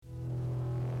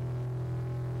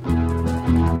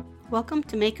Welcome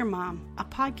to Maker Mom, a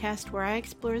podcast where I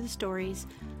explore the stories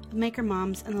of maker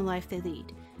moms and the life they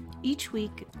lead. Each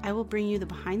week, I will bring you the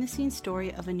behind-the-scenes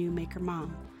story of a new maker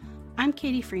mom. I'm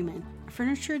Katie Freeman, a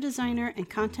furniture designer and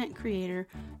content creator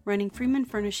running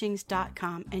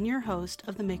freemanfurnishings.com and your host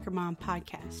of the Maker Mom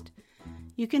podcast.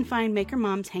 You can find Maker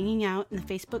Moms hanging out in the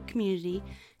Facebook community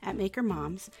at Maker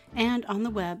Moms and on the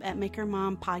web at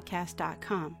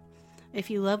makermompodcast.com. If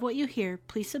you love what you hear,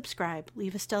 please subscribe,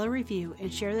 leave a stellar review,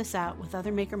 and share this out with other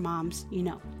maker moms you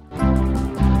know.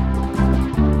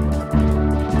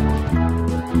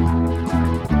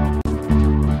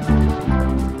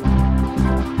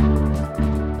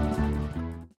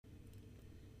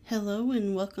 Hello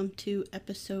and welcome to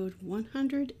episode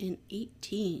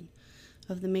 118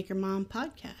 of the Maker Mom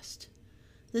podcast.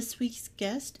 This week's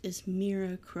guest is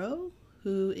Mira Crow,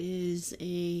 who is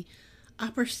a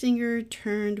opera singer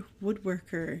turned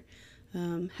woodworker.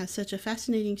 Has such a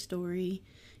fascinating story,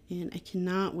 and I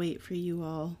cannot wait for you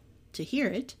all to hear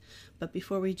it. But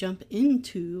before we jump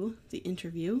into the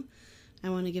interview, I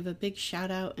want to give a big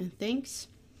shout out and thanks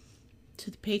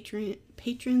to the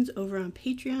patrons over on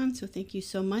Patreon. So thank you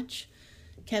so much.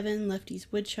 Kevin, Lefty's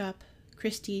Woodshop,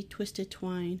 Christy, Twisted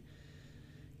Twine,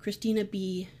 Christina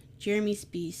B, Jeremy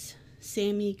Spees,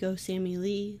 Sammy, Go Sammy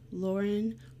Lee,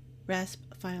 Lauren, Rasp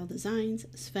File Designs,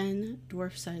 Sven,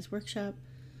 Dwarf Size Workshop,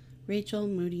 Rachel,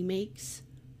 Moody Makes,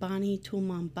 Bonnie, Tool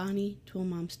Mom Bonnie,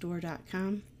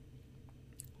 toolmomstore.com,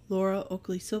 Laura,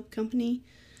 Oakley Soap Company,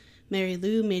 Mary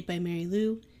Lou, Made by Mary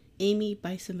Lou, Amy,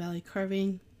 Bison Valley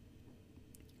Carving,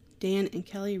 Dan and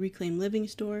Kelly, Reclaim Living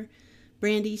Store,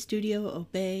 Brandy, Studio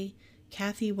Obey,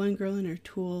 Kathy, One Girl and Her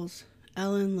Tools,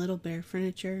 Ellen, Little Bear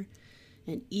Furniture,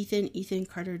 and Ethan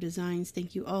Carter Designs.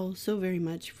 Thank you all so very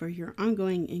much for your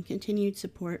ongoing and continued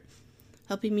support,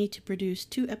 helping me to produce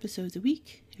 2 episodes a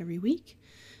week, every week.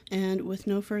 And with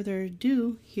no further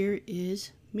ado, here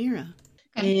is Mira.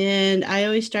 Okay. And I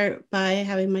always start by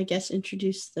having my guests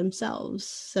introduce themselves.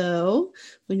 So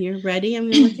when you're ready, I'm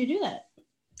going to let you do that.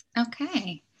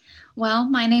 Okay. Well,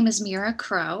 my name is Mira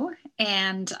Crow,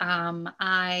 and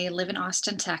I live in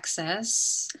Austin,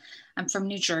 Texas. I'm from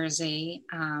New Jersey,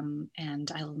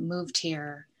 and I moved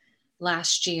here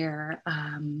last year.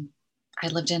 I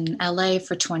lived in LA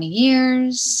for 20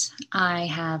 years. I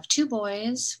have 2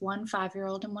 boys, one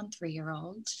 5-year-old and one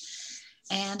 3-year-old,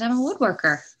 and I'm a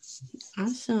woodworker.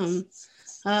 Awesome.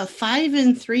 5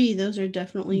 and 3, those are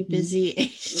definitely busy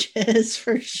ages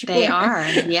for sure. They are,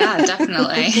 yeah,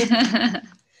 definitely.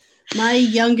 My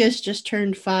youngest just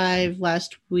turned 5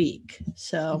 last week,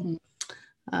 so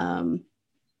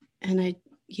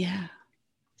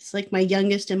it's like my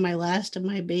youngest and my last of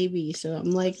my baby. So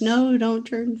I'm like, no, don't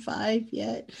turn 5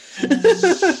 yet.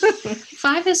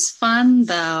 5 is fun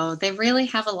though. They really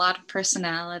have a lot of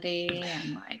personality,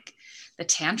 and like the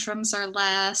tantrums are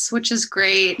less, which is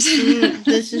great.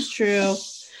 This is true.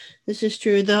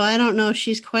 Though I don't know.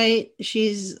 She's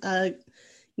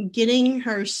getting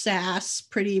her sass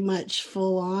pretty much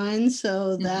full on.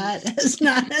 So that has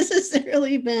not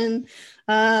necessarily been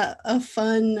a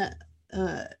fun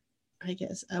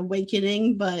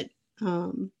awakening, but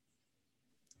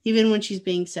even when she's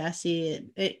being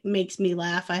sassy, it makes me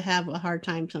laugh. I have a hard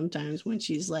time sometimes when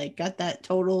she's like got that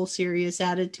total serious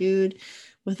attitude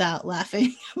without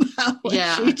laughing about what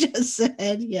she just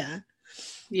said.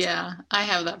 Yeah, I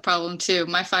have that problem too.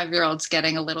 My 5-year-old's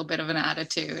getting a little bit of an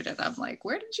attitude, and I'm like,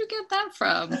 where did you get that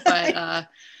from? But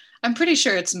I'm pretty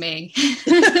sure it's me.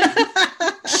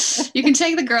 You can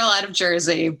take the girl out of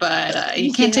Jersey, but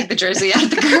you can't take the Jersey out of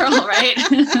the girl, right?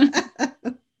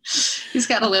 He's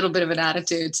got a little bit of an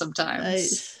attitude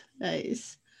sometimes.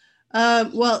 Nice.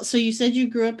 Well, so you said you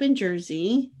grew up in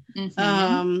Jersey.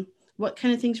 What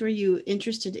kind of things were you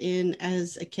interested in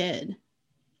as a kid?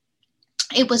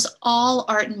 It was all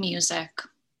art and music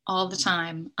all the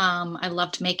time. I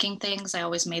loved making things. I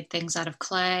always made things out of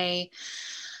clay.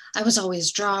 I was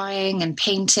always drawing and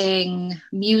painting.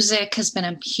 Music has been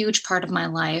a huge part of my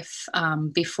life.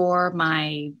 Before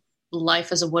my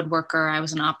life as a woodworker, I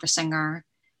was an opera singer.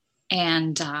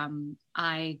 And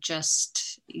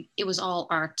it was all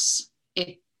arts.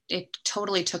 It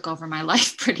totally took over my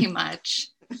life pretty much.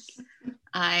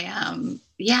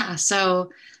 So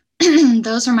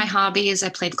those are my hobbies. I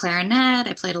played clarinet.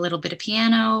 I played a little bit of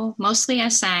piano. Mostly I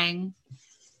sang.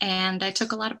 And I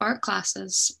took a lot of art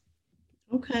classes.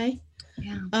 Okay.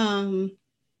 Yeah.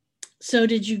 So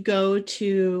did you go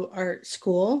to art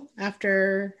school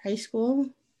after high school?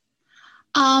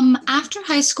 After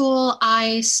high school,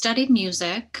 I studied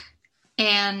music,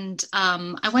 and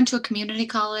I went to a community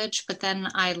college, but then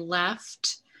I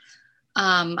left.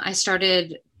 I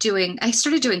started I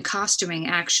started doing costuming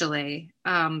actually,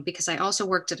 because I also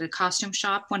worked at a costume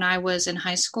shop when I was in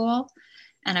high school.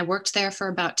 And I worked there for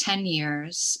about 10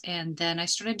 years. And then I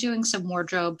started doing some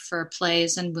wardrobe for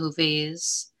plays and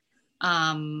movies.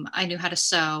 I knew how to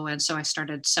sew. And so I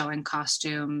started sewing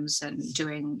costumes and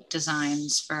doing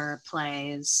designs for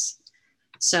plays.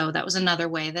 So that was another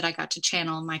way that I got to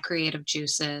channel my creative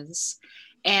juices.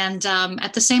 And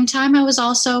at the same time, I was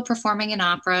also performing in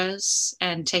operas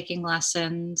and taking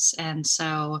lessons. And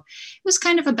so it was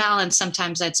kind of a balance.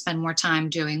 Sometimes I'd spend more time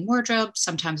doing wardrobe.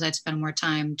 Sometimes I'd spend more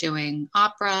time doing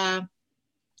opera.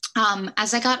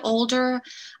 As I got older,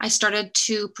 I started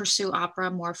to pursue opera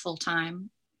more full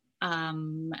time.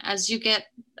 As you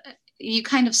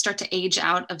kind of start to age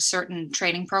out of certain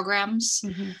training programs.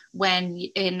 Mm-hmm. When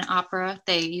in opera,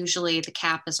 the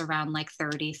cap is around like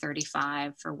 30,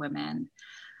 35 for women,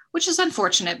 which is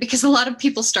unfortunate because a lot of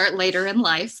people start later in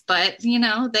life, but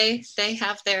they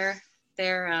have their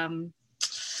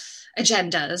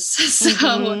agendas.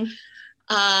 Mm-hmm.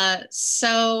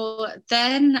 So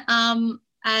then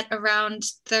at around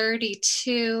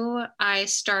 32, I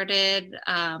started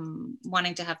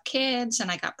wanting to have kids,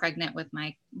 and I got pregnant with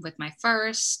my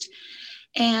first,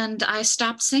 and I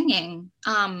stopped singing.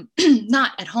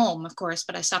 Not at home, of course,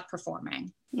 but I stopped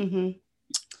performing. Mm-hmm.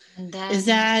 And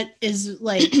then, is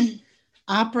like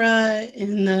opera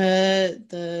in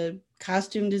the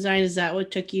costume design? Is that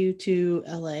what took you to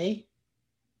LA?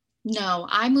 No,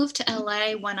 I moved to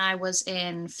LA when I was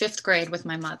in 5th grade with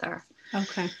my mother.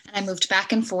 Okay. And I moved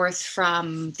back and forth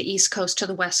from the East Coast to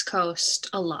the West Coast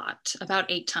a lot,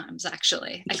 about 8 times,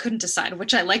 actually. I couldn't decide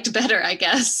which I liked better, I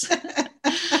guess.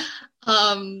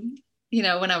 When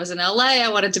I was in LA, I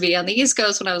wanted to be on the East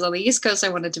Coast. When I was on the East Coast, I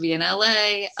wanted to be in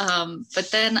LA. But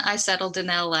then I settled in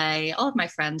LA. All of my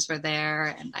friends were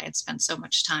there, and I had spent so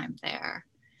much time there.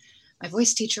 My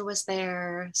voice teacher was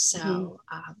there. So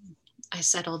I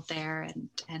settled there,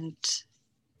 and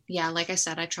yeah, like I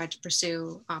said, I tried to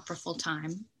pursue opera full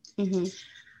time. Mm-hmm.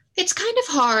 It's kind of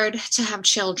hard to have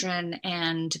children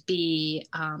and be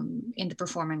into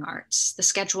performing arts. The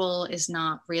schedule is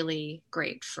not really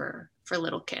great for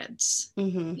little kids.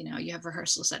 Mm-hmm. You have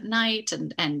rehearsals at night,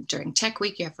 and during tech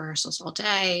week, you have rehearsals all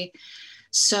day.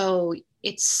 So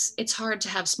it's hard to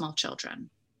have small children.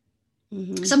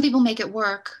 Mm-hmm. Some people make it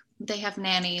work. They have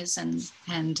nannies, and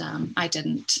I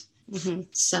didn't. Mm-hmm.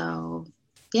 So,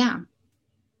 yeah.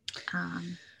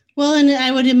 Well, and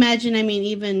I would imagine,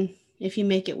 even if you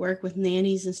make it work with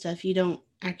nannies and stuff, you don't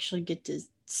actually get to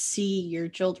see your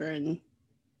children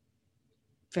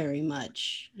very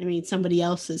much. Somebody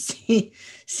else is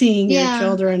seeing your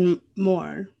children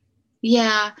more.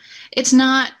 Yeah, it's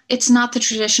not the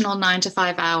traditional 9 to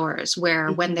 5 hours where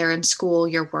mm-hmm. when they're in school,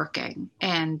 you're working.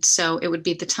 And so it would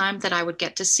be the time that I would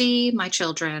get to see my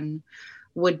children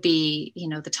would be,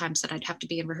 the times that I'd have to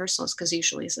be in rehearsals, because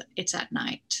usually it's at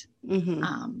night.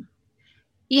 Mm-hmm.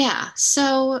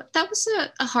 So that was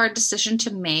a hard decision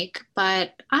to make,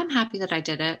 but I'm happy that I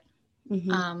did it.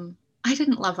 Mm-hmm. I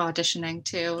didn't love auditioning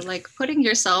too, like putting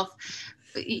yourself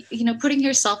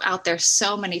out there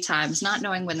so many times, not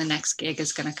knowing when the next gig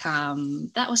is going to come.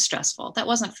 That was stressful. That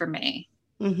wasn't for me.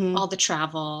 Mm-hmm. All the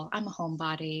travel. I'm a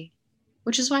homebody,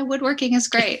 which is why woodworking is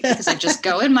great, because I just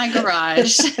go in my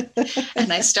garage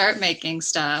and I start making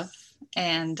stuff.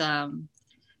 And,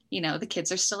 the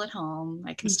kids are still at home.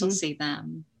 I can mm-hmm. still see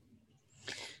them.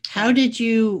 How did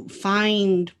you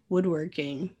find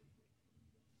woodworking?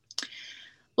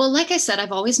 Well, like I said,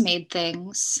 I've always made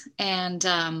things, and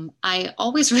I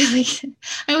always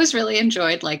really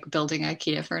enjoyed like building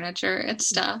IKEA furniture and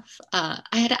stuff. I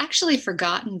had actually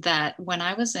forgotten that when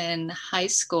I was in high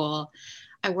school,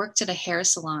 I worked at a hair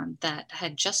salon that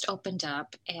had just opened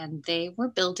up, and they were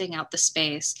building out the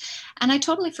space. And I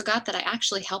totally forgot that I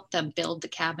actually helped them build the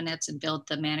cabinets and build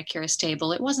the manicurist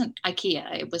table. It wasn't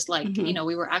IKEA. It was like,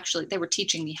 mm-hmm. They were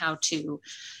teaching me how to,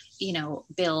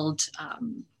 build,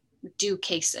 do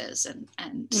cases and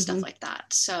mm-hmm. stuff like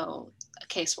that. So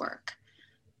casework.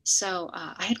 So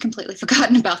I had completely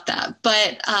forgotten about that,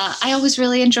 but I always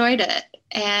really enjoyed it.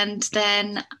 And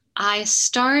then I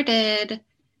started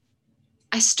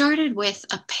with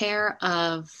a pair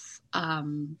of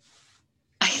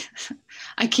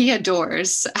IKEA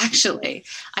doors. Actually,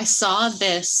 I saw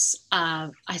this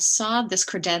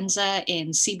credenza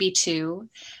in CB2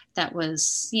 that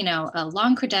was, a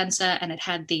long credenza, and it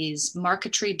had these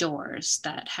marquetry doors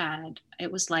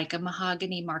it was like a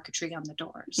mahogany marquetry on the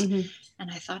doors. Mm-hmm. And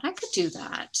I thought I could do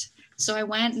that. So I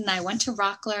went to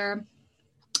Rockler.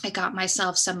 I got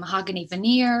myself some mahogany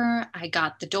veneer. I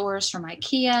got the doors from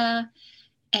IKEA.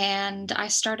 And I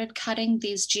started cutting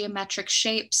these geometric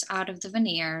shapes out of the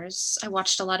veneers. I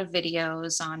watched a lot of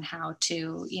videos on how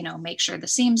to, make sure the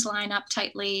seams line up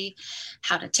tightly,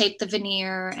 how to tape the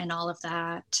veneer and all of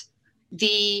that.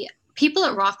 The people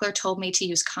at Rockler told me to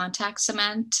use contact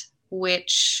cement,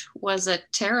 which was a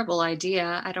terrible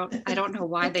idea. I don't know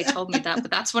why they told me that,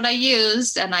 but that's what I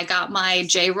used. And I got my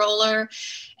J roller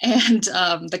and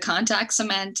the contact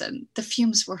cement, and the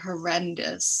fumes were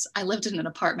horrendous. I lived in an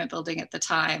apartment building at the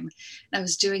time, and I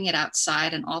was doing it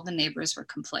outside, and all the neighbors were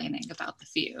complaining about the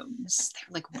fumes.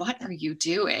 They're like, "What are you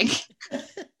doing?"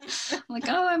 I'm like,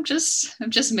 "Oh, I'm just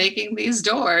making these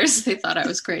doors." They thought I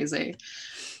was crazy.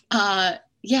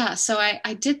 Yeah, so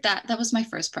I did that. That was my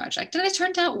first project, and it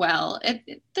turned out well.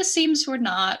 The seams were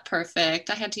not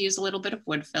perfect. I had to use a little bit of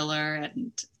wood filler,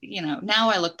 and now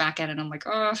I look back at it and I'm like,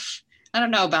 oh, I don't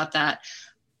know about that.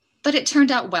 But it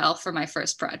turned out well for my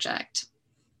first project.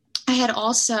 I had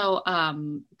also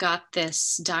got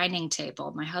this dining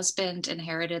table. My husband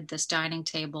inherited this dining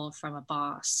table from a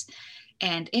boss,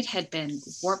 and it had been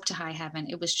warped to high heaven.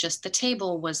 It was just, the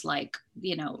table was like,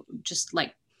 just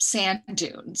like sand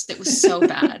dunes. It was so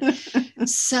bad.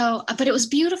 So, but it was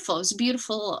beautiful. It was a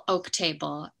beautiful oak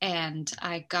table. And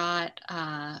I got,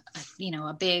 a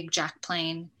big jack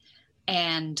plane,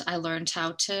 and I learned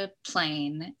how to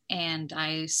plane, and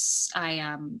I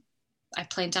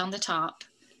planed down the top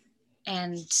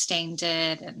and stained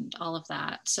it and all of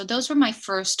that. So those were my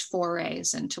first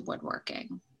forays into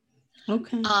woodworking.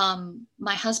 Okay.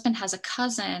 My husband has a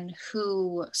cousin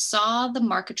who saw the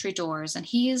marquetry doors, and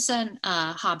he's a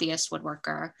hobbyist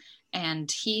woodworker.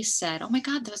 And he said, "Oh my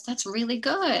God, that's really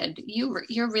good.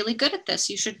 You're really good at this.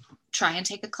 You should try and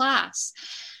take a class."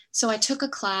 So I took a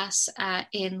class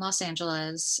in Los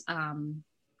Angeles.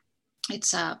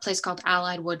 It's a place called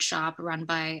Allied Wood Shop, run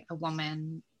by a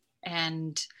woman.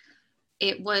 And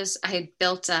I had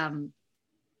built a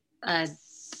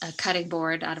cutting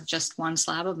board out of just one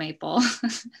slab of maple.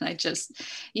 And I just,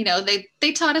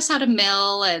 they taught us how to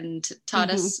mill, and taught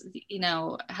us,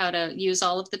 how to use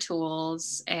all of the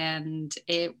tools. And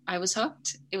I was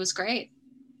hooked. It was great.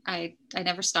 I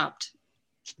never stopped.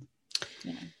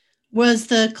 Was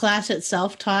the class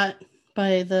itself taught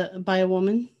by a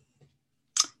woman?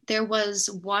 There was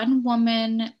one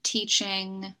woman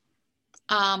teaching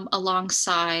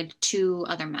alongside two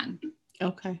other men.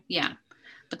 Okay. Yeah.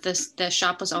 But the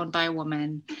shop was owned by a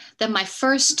woman. Then my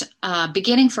first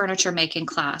beginning furniture making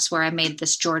class, where I made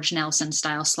this George Nelson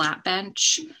style slat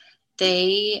bench,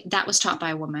 that was taught by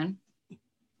a woman.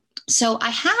 So I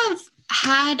have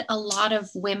had a lot of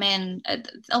women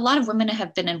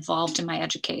have been involved in my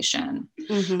education.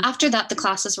 Mm-hmm. After that, the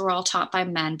classes were all taught by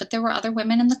men, but there were other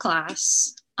women in the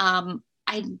class.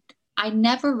 I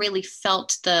never really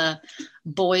felt the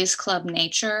boys club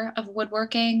nature of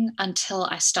woodworking until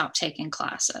I stopped taking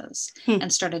classes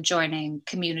and started joining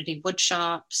community wood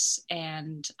shops,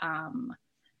 and,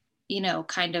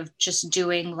 kind of just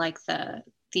doing like the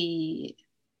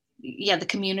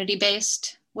community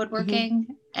based woodworking.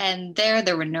 Mm-hmm. And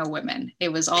there were no women. It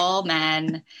was all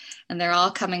men, and they're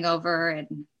all coming over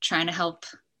and trying to help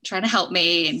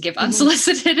me and give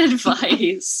unsolicited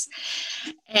advice.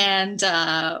 And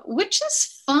which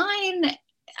is fine.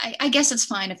 I guess it's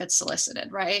fine if it's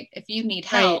solicited, right? If you need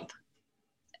help.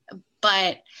 Right.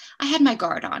 But I had my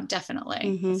guard on,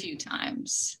 definitely, a few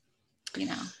times,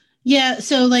 Yeah.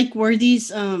 So like, were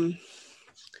these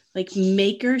like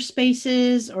maker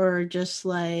spaces, or just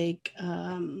like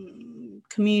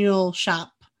communal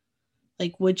shop,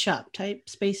 like wood shop type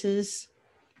spaces?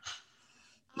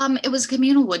 It was a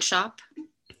communal wood shop.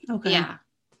 Okay. Yeah.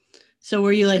 So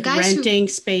were you like renting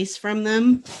space from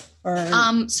them? Or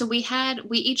so we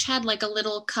each had like a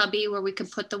little cubby where we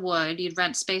could put the wood. You'd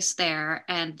rent space there,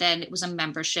 and then it was a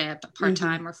membership,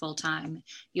 part-time or full-time.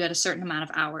 You had a certain amount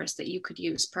of hours that you could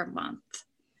use per month.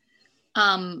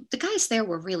 The guys there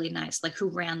were really nice, like who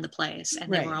ran the place,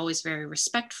 and they were always very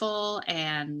respectful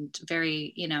and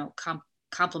very,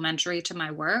 complimentary to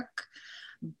my work.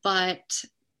 But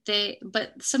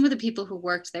some of the people who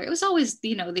worked there, it was always,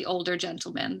 the older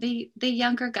gentlemen. The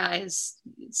younger guys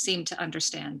seemed to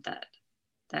understand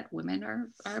that women are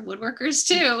woodworkers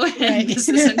too. And this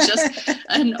isn't just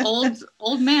an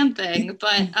old man thing.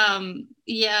 But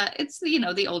it's,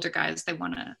 the older guys,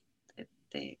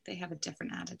 they have a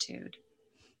different attitude.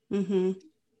 Mm-hmm.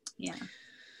 Yeah.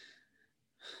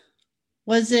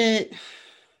 Was it,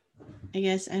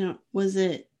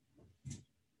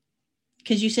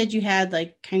 because you said you had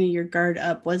like kind of your guard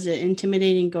up, was it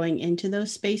intimidating going into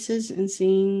those spaces and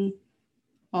seeing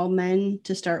all men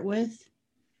to start with?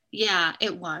 Yeah,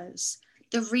 it was.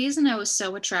 The reason I was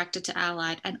so attracted to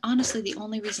Allied, and honestly, the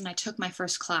only reason I took my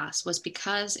first class was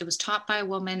because it was taught by a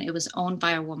woman, it was owned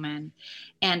by a woman,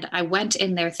 and I went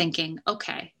in there thinking,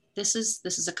 okay, this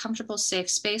is a comfortable, safe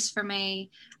space for me.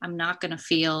 I'm not going to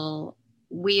feel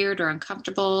weird or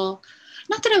uncomfortable.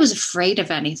 Not that I was afraid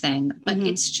of anything, but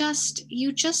it's just,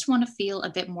 you just want to feel a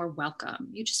bit more welcome.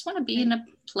 You just want to be in a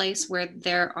place where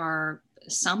there are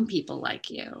some people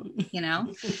like you, you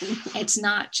know? It's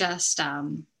not just,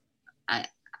 I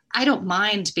don't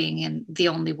mind being the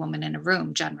only woman in a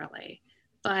room generally,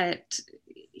 but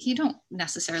you don't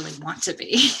necessarily want to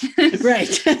be. Right.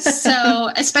 So,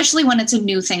 especially when it's a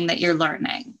new thing that you're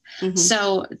learning.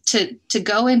 So to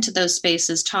go into those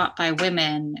spaces taught by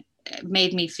women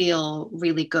made me feel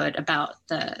really good about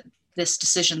this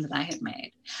decision that I had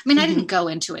made. I mean, I didn't go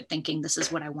into it thinking this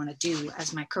is what I want to do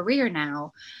as my career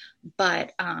now,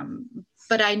 but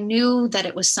I knew that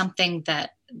it was something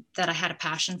that I had a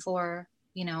passion for.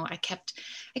 You know, I kept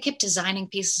designing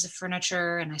pieces of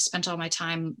furniture, and I spent all my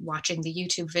time watching the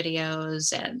YouTube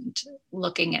videos and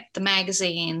looking at the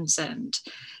magazines, and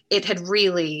it had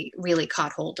really, really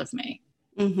caught hold of me.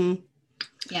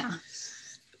 Yeah.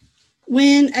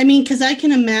 Because I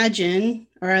can imagine,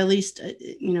 or at least,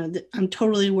 I'm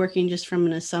totally working just from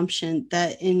an assumption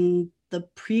that in the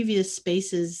previous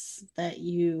spaces that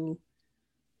you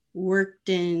worked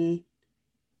in,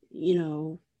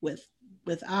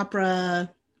 with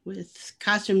opera, with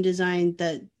costume design,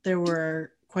 that there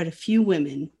were quite a few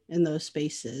women in those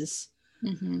spaces.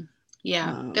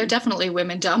 Yeah, they're definitely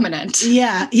women dominant.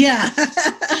 Yeah. Yeah.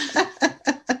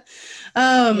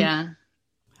 Hi,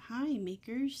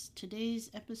 makers. Today's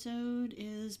episode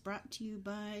is brought to you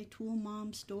by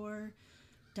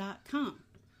ToolMomStore.com.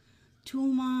 Tool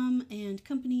Mom and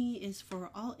Company is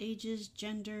for all ages,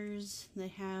 genders. They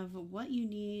have what you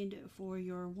need for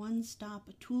your one-stop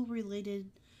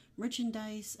tool-related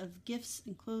merchandise of gifts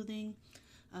and clothing.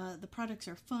 The products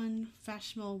are fun,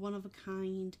 fashionable, one of a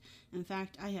kind. In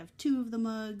fact, I have two of the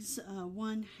mugs.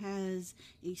 One has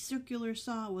a circular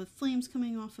saw with flames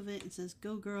coming off of it. It says,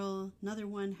 "Go Girl." Another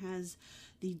one has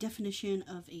the definition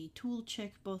of a tool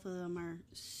chick. Both of them are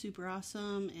super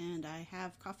awesome, and I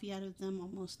have coffee out of them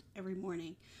almost every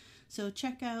morning. So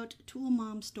check out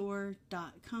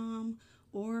ToolMomStore.com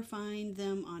or find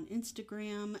them on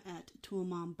Instagram at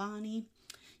ToolMomBonnie.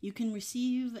 You can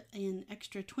receive an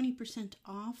extra 20%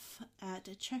 off at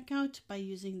checkout by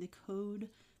using the code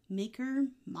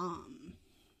MAKERMOM.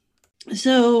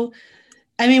 So,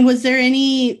 was there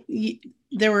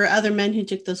there were other men who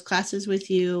took those classes with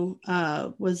you.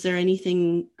 Was there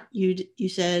anything you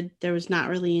said there was not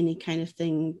really any kind of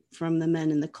thing from the men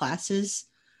in the classes?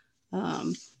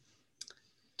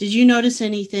 Did you notice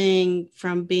anything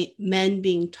from men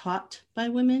being taught by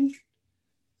women?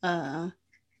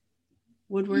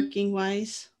 Woodworking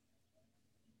wise?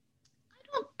 I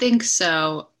don't think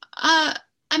so.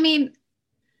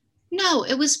 No,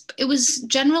 it was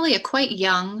generally a quite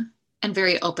young and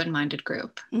very open-minded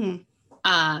group.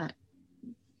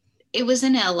 It was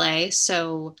in LA,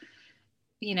 so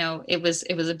it was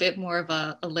a bit more of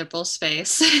a liberal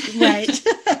space, right?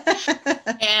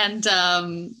 And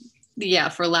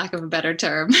for lack of a better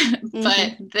term,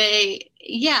 but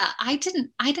I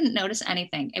didn't notice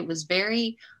anything. It was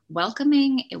very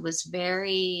welcoming. It was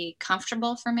very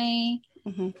comfortable for me.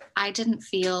 I didn't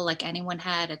feel like anyone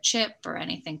had a chip or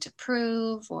anything to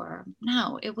prove,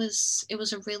 it was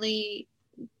a really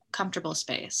comfortable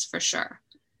space for sure.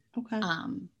 Okay. A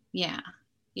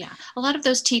lot of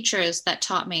those teachers that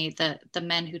taught me, the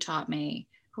men who taught me,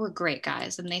 who were great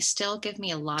guys, and they still give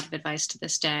me a lot of advice to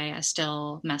this day. I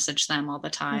still message them all the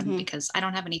time because I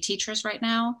don't have any teachers right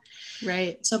now.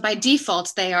 Right. So by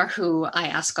default, they are who I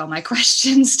ask all my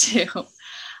questions to.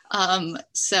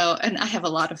 And I have a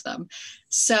lot of them.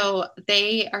 So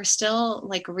they are still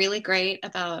like really great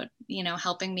about,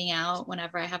 helping me out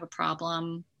whenever I have a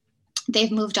problem. They've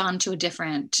moved on to a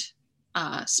different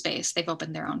space. They've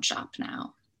opened their own shop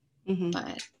now.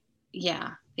 But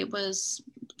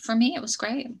for me, it was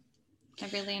great. I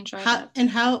really enjoyed it.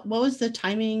 And what was the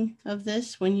timing of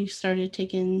this when you started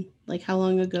taking, how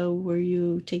long ago were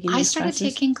you taking these classes? I started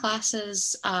taking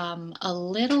classes a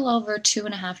little over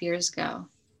 2.5 years ago.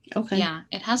 Okay. Yeah,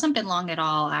 it hasn't been long at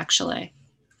all, actually.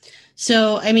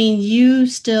 So, you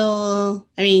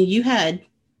had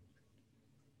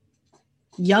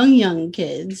young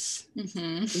kids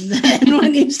then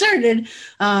when you started.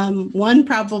 One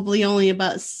probably only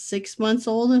about 6 months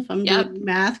old, if I'm doing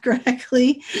math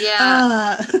correctly.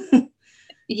 Yeah.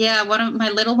 My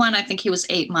little one, I think he was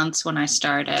 8 months when I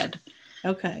started.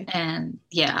 Okay. And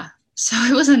so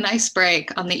it was a nice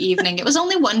break on the evening. It was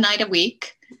only one night a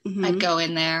week. I'd go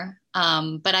in there.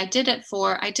 But I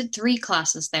did 3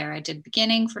 classes there. I did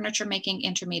beginning, furniture making,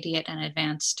 intermediate, and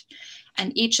advanced.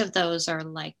 And each of those are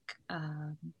like,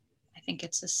 I think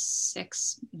it's a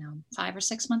 5 or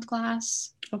 6 month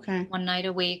class. Okay. 1 night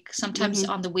a week. Sometimes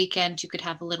on the weekend, you could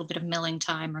have a little bit of milling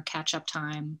time or catch up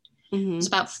time. It's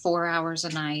about 4 hours a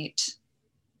night.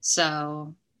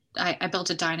 So I built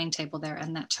a dining table there,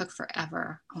 and that took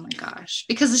forever. Oh my gosh,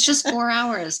 because it's just 4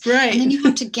 hours. Right. And then you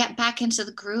have to get back into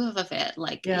the groove of it.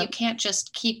 Like Yep. you can't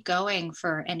just keep going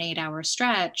for an 8-hour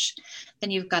stretch.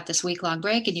 Then you've got this week-long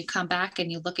break, and you come back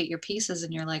and you look at your pieces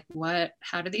and you're like, what,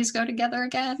 how do these go together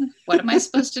again? What am I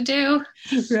supposed to do?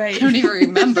 Right. I don't even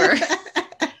remember.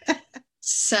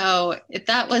 So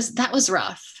that was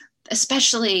rough,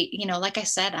 especially, like I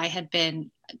said, I had been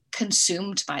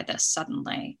consumed by this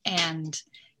suddenly, and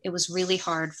it was really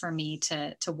hard for me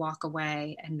to walk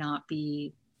away and not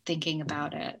be thinking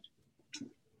about it.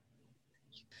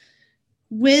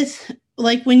 With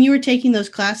like when you were taking those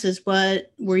classes,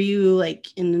 what were you like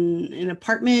in an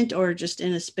apartment or just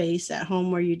in a space at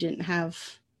home where you didn't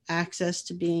have access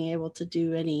to being able to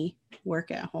do any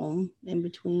work at home in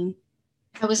between?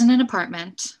 I was in an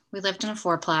apartment. We lived in a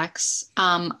 4-plex.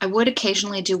 I would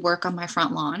occasionally do work on my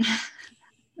front lawn.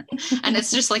 And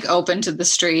it's just like open to the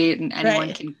street and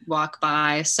anyone can walk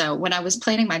by. So when I was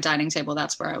planing my dining table,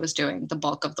 that's where I was doing the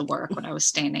bulk of the work, when I was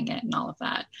staining it and all of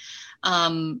that.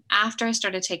 After I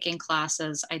started taking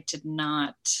classes, I did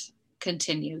not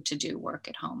continue to do work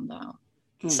at home though.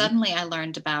 Suddenly I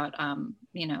learned about,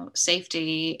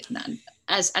 safety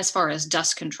as far as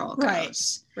dust control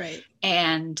goes. Right.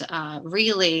 And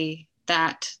really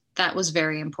that was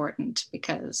very important,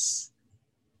 because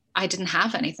I didn't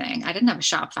have anything. I didn't have a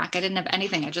shop vac. I didn't have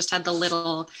anything. I just had the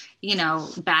little,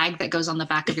 bag that goes on the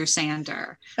back of your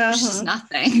sander, which is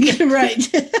nothing.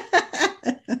 Right.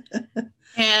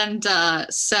 And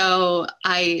so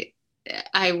it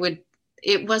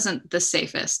wasn't the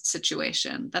safest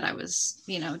situation that I was,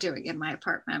 doing in my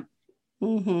apartment.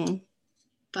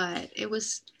 But it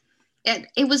was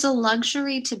a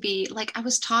luxury to be like, I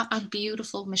was taught on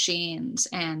beautiful machines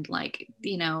and like,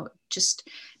 just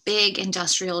big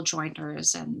industrial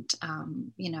jointers. And,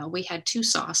 we had 2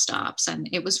 saw stops, and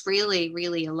it was really,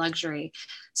 really a luxury.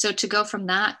 So to go from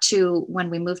that to when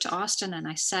we moved to Austin and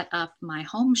I set up my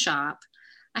home shop,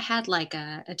 I had like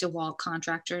a DeWalt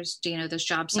Contractors, those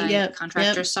job site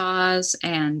contractor saws,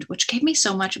 and which gave me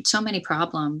so many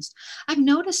problems. I've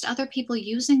noticed other people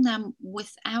using them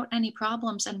without any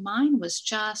problems, and mine was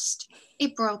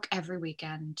it broke every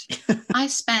weekend. I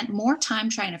spent more time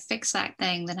trying to fix that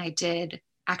thing than I did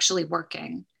actually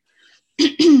working.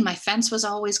 My fence was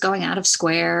always going out of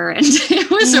square, and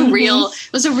it was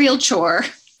a real chore.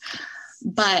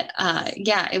 But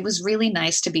it was really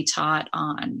nice to be taught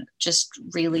on just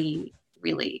really,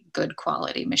 really good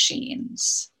quality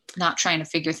machines, not trying to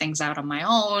figure things out on my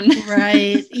own.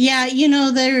 Right. Yeah.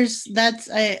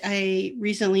 I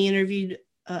recently interviewed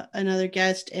another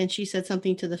guest, and she said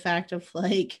something to the fact of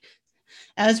like,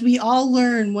 as we all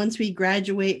learn once we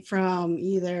graduate from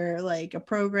either like a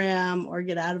program or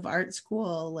get out of art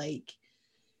school, like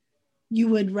you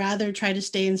would rather try to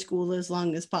stay in school as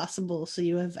long as possible so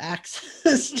you have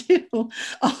access to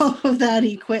all of that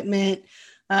equipment.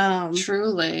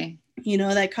 Truly.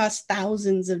 That costs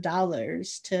thousands of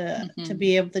dollars to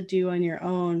be able to do on your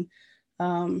own.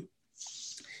 And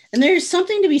there's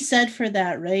something to be said for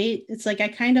that, right? It's like I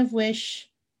kind of wish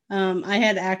I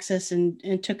had access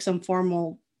and took some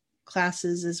formal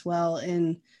classes as well.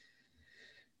 And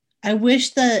I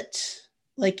wish that,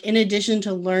 like, in addition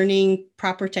to learning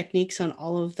proper techniques on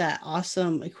all of that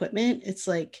awesome equipment, it's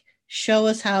like, show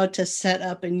us how to set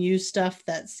up and use stuff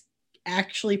that's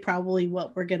actually probably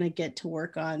what we're going to get to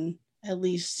work on, at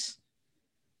least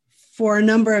for a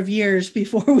number of years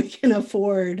before we can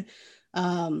afford,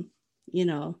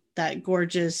 that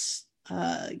gorgeous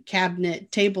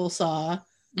cabinet table saw.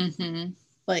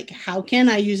 Like, how can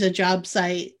I use a job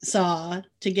site saw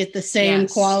to get the same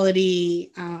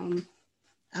quality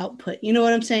output? You know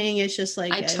what I'm saying? It's just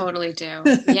like I totally do.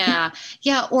 Yeah.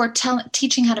 Or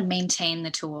teaching how to maintain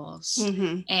the tools,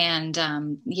 and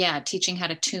teaching how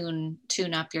to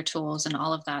tune up your tools and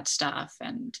all of that stuff.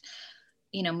 And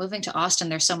moving to Austin,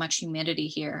 there's so much humidity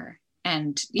here,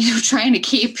 and trying to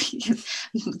keep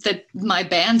my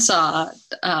bandsaw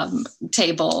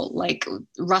table like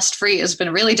rust free has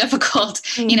been really difficult.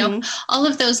 All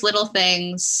of those little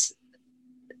things.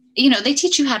 They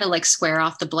teach you how to like square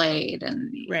off the blade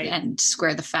and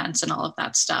square the fence and all of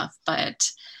that stuff. But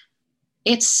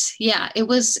it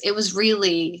was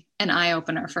really an eye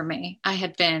opener for me. I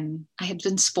had been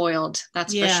spoiled.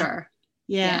 That's for sure.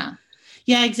 Yeah.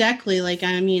 Yeah, exactly. Like,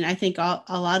 I mean, I think a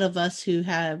lot of us who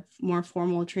have more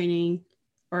formal training,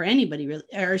 or anybody really,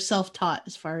 are self-taught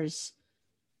as far as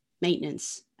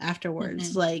maintenance afterwards.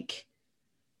 Mm-hmm. Like,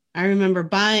 I remember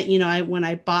buying, you know, when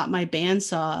I bought my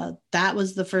bandsaw, that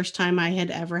was the first time I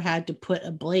had ever had to put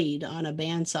a blade on a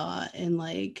bandsaw, and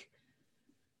like,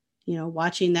 you know,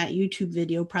 watching that YouTube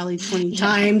video probably 20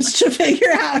 times to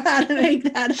figure out how to make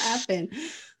that happen.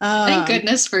 Thank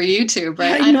goodness for YouTube,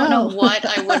 right? I don't know what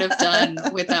I would have done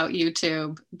without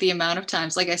YouTube. The amount of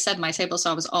times, like I said, my table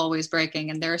saw was always breaking,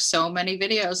 and there are so many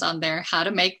videos on there how to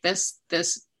make this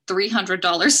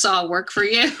 $300 saw work for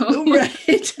you.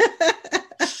 Right.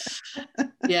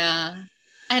 Yeah.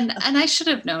 And I should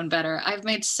have known better. I've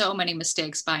made so many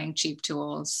mistakes buying cheap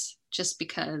tools just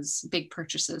because big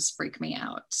purchases freak me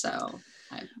out. So,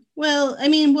 well, I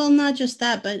mean, not just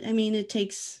that, but I mean, it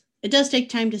does take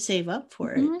time to save up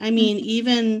for it. Mm-hmm. I mean,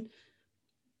 even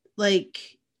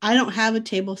like, I don't have a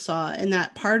table saw, and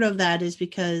that part of that is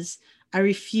because I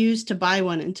refuse to buy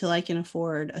one until I can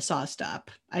afford a saw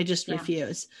stop. I just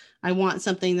refuse. I want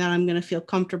something that I'm going to feel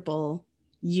comfortable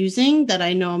using, that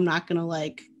I know I'm not going to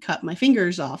like cut my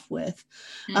fingers off with.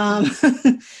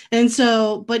 Mm-hmm. And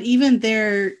so, but even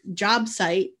their job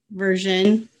site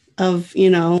version of,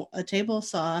 you know, a table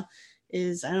saw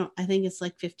is, I think it's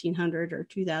like $1,500 or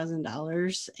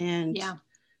 $2,000. And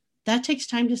that takes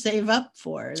time to save up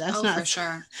for. That's not, for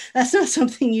sure. That's not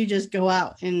something you just go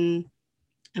out and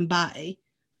buy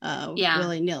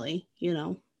willy-nilly, you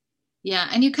know. Yeah.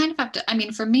 And you kind of have to, I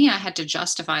mean, for me, I had to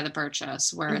justify the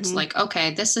purchase where it's like,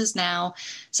 okay, this is now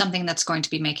something that's going to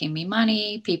be making me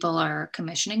money. People are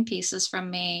commissioning pieces from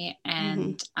me,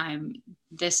 and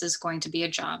this is going to be a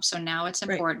job. So now it's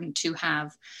important to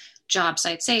have job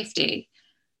site safety.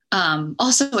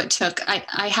 Also, it took,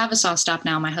 I have a saw stop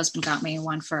now. My husband got me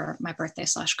one for my birthday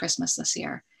 / Christmas this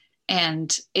year.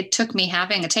 And it took me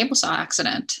having a table saw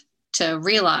accident to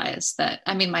realize that,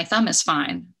 I mean, my thumb is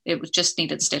fine. It just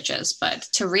needed stitches, but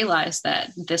to realize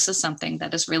that this is something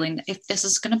that is really, if this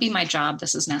is going to be my job,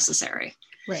 this is necessary.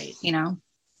 Right. You know?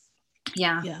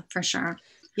 Yeah, for sure.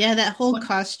 Yeah. That whole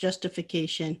cost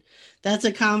justification, that's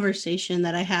a conversation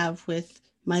that I have with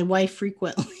my wife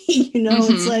frequently. You know,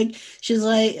 it's like, she's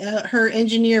like, her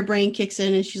engineer brain kicks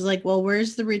in, and she's like, well,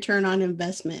 where's the return on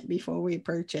investment before we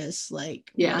purchase?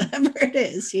 Like, whatever it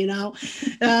is, you know?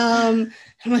 I'm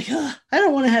like, oh, I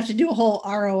don't want to have to do a whole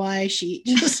ROI sheet.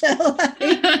 Just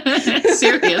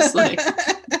seriously.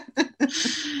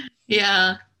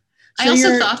 Yeah. So I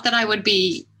also thought that I would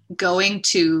be going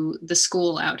to the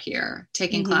school out here,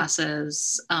 taking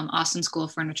classes, Austin School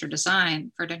of Furniture and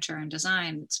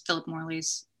Design. It's Philip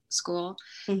Morley's school.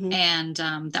 And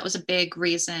that was a big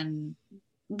reason.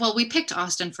 Well, we picked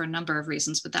Austin for a number of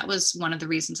reasons, but that was one of the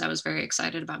reasons I was very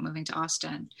excited about moving to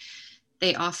Austin.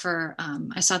 They offer,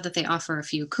 I saw that they offer a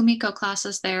few Kumiko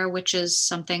classes there, which is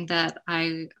something that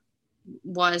I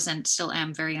was and still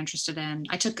am very interested in.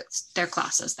 I took their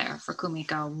classes there for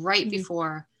Kumiko right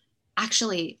before,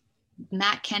 actually,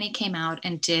 Matt Kenny came out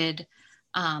and did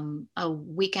a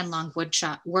weekend-long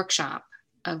workshop,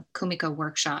 a Kumiko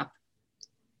workshop,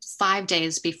 5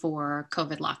 days before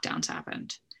COVID lockdowns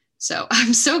happened. So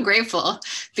I'm so grateful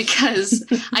because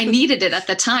I needed it at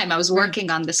the time. I was working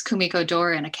on this Kumiko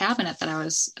door in a cabinet that I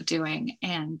was doing,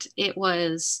 and it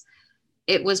was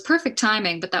perfect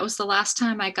timing, but that was the last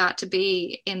time I got to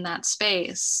be in that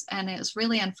space. And it was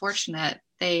really unfortunate.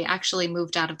 They actually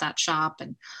moved out of that shop,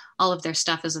 and all of their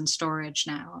stuff is in storage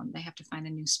now, and they have to find a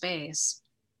new space.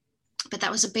 But that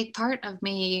was a big part of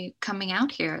me coming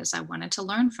out here, is I wanted to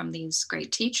learn from these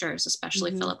great teachers,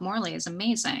 especially Philip Morley is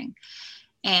amazing.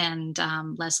 And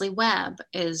Leslie Webb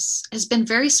has been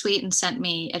very sweet and sent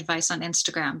me advice on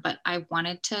Instagram, but I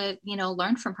wanted to,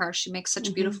 learn from her. She makes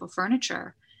such beautiful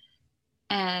furniture.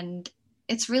 And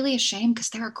it's really a shame because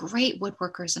there are great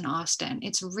woodworkers in Austin.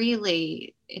 There's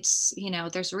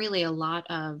really a lot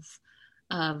of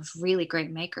really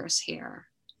great makers here.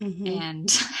 And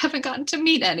I haven't gotten to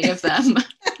meet any of them.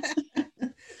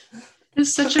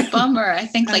 It's such a bummer. I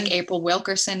think like April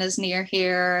Wilkerson is near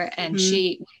here, and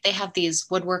they have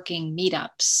these woodworking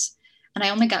meetups, and I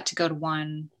only got to go to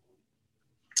one,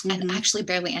 and actually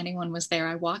barely anyone was there.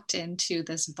 I walked into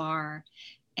this bar,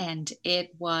 and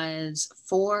it was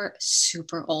 4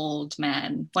 super old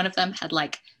men. One of them had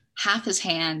like half his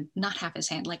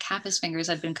fingers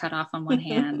had been cut off on one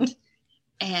hand,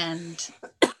 and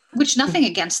which nothing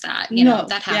against that,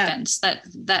 that happens.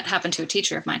 That happened to a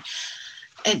teacher of mine.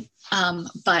 And,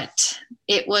 but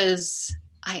it was,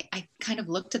 I kind of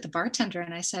looked at the bartender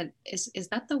and I said, is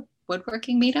that the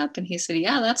woodworking meetup? And he said,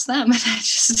 yeah, that's them.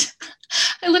 And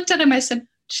I looked at him, I said,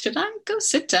 should I go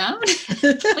sit down? Like,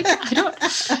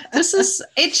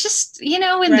 it's just,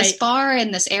 in this bar,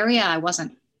 in this area I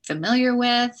wasn't familiar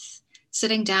with,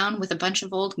 sitting down with a bunch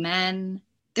of old men.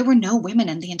 There were no women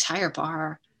in the entire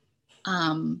bar.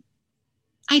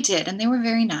 I did, and they were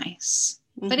very nice,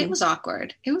 but it was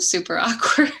awkward. It was super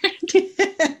awkward.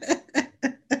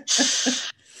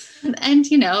 And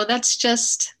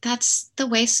that's the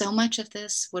way so much of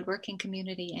this woodworking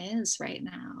community is right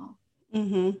now.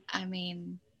 I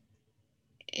mean,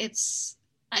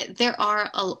 there are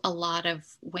a lot of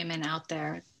women out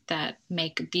there that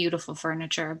make beautiful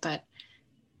furniture, but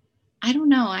I don't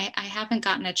know. I haven't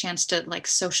gotten a chance to like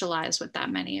socialize with that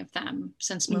many of them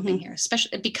since moving here,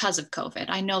 especially because of COVID.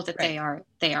 I know that they are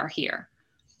here.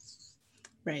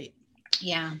 Right.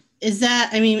 Yeah.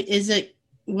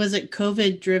 Was it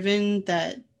COVID driven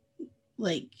that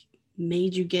like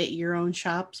made you get your own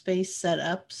shop space set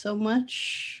up so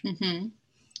much?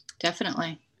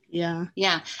 Definitely. Yeah.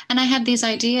 Yeah. And I had these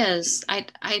ideas. I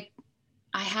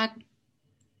had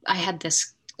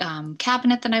this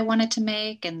cabinet that I wanted to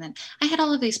make. And then I had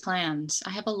all of these plans. I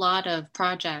have a lot of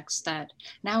projects that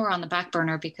now are on the back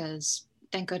burner because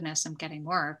thank goodness I'm getting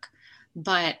work.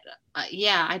 But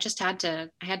I just had to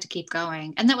keep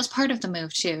going. And that was part of the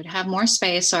move too, to have more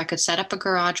space so I could set up a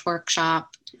garage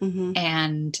workshop.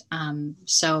 And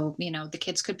so, the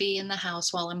kids could be in the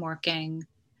house while I'm working.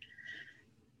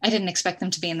 I didn't expect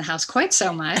them to be in the house quite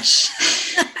so much.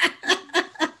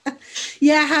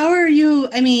 Yeah. How are you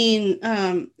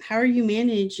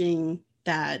managing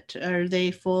that? Are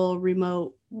they full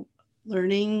remote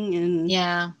learning? And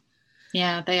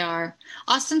Yeah, they are.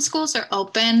 Austin schools are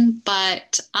open,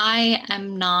 but I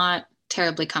am not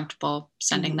terribly comfortable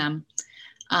sending them.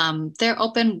 They're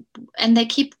open and they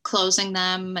keep closing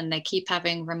them and they keep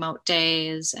having remote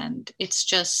days. And it's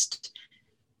just,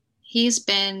 he's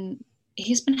been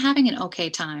having an okay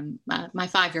time. My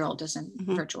 5-year-old is in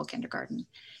virtual kindergarten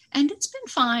and it's been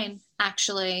fine.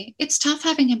 Actually, it's tough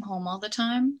having him home all the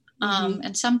time.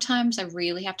 And sometimes I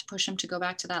really have to push him to go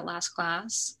back to that last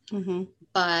class.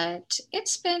 But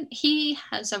he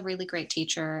has a really great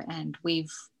teacher and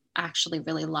we've actually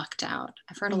really lucked out.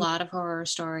 I've heard a lot of horror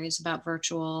stories about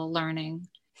virtual learning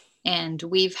and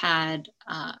we've had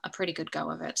a pretty good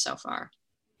go of it so far.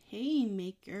 Hey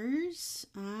makers,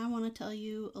 I want to tell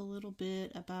you a little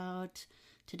bit about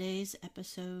today's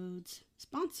episode's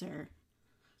sponsor,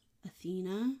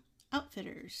 Athena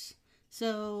Outfitters.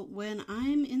 So when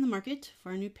I'm in the market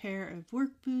for a new pair of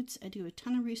work boots, I do a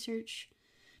ton of research,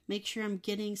 make sure I'm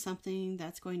getting something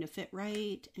that's going to fit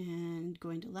right and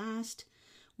going to last.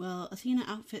 Well, Athena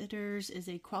Outfitters is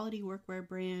a quality workwear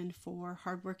brand for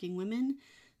hardworking women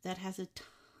that has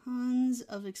tons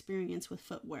of experience with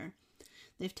footwear.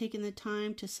 They've taken the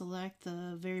time to select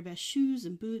the very best shoes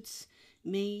and boots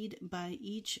made by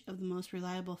each of the most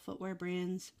reliable footwear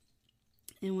brands.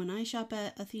 And when I shop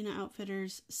at Athena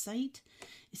Outfitters' site,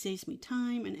 it saves me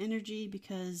time and energy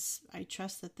because I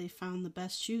trust that they found the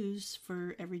best shoes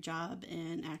for every job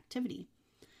and activity.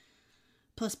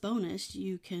 Plus bonus,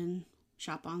 you can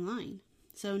shop online.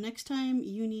 So next time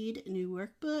you need new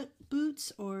work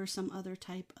boots or some other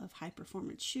type of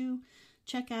high-performance shoe,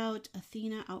 check out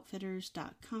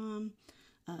AthenaOutfitters.com,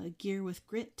 Gear with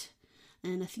Grit.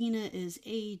 And Athena is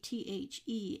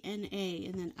ATHENA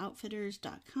and then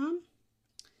Outfitters.com.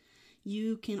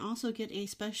 You can also get a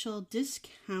special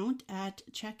discount at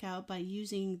checkout by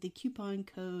using the coupon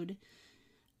code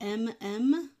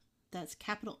MM, that's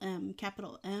capital M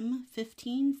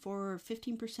 15 for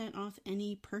 15% off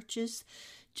any purchase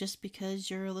just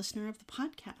because you're a listener of the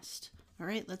podcast. All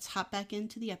right, let's hop back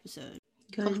into the episode.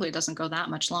 Good. Hopefully it doesn't go that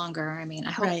much longer. I mean,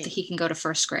 I hope that he can go to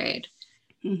first grade.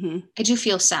 I do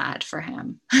feel sad for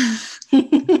him.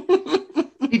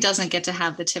 He doesn't get to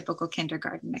have the typical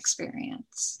kindergarten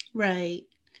experience. Right.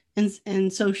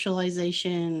 And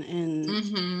socialization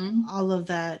and all of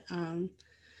that.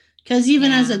 Because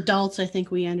even as adults, I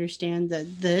think we understand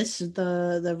that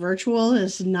the virtual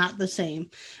is not the same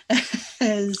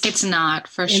as it's not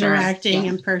for interacting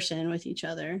in person with each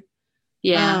other.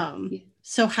 Yeah.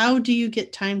 So how do you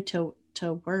get time to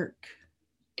work?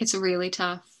 It's really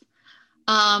tough.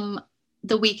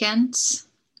 The weekends,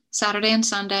 Saturday and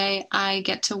Sunday, I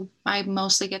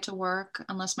mostly get to work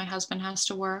unless my husband has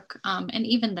to work. And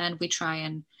even then we try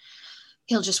and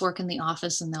he'll just work in the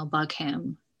office and they'll bug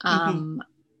him.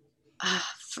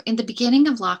 In the beginning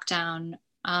of lockdown,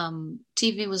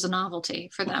 TV was a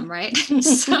novelty for them, right?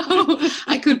 So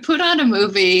I could put on a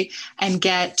movie and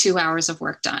get 2 hours of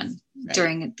work done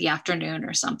during the afternoon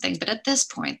or something. But at this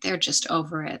point, they're just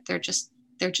over it.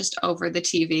 They're just over the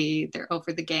TV, they're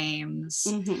over the games,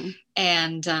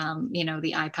 and,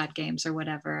 the iPad games or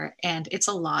whatever. And it's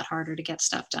a lot harder to get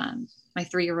stuff done. My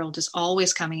 3-year-old is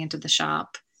always coming into the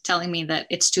shop telling me that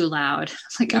it's too loud. I'm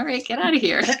like, all right, get out of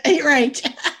here. Right.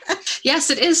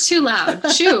 Yes, it is too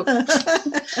loud. Shoo. But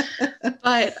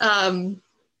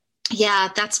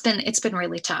it's been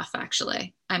really tough,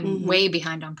 actually. I'm way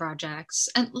behind on projects.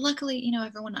 And luckily,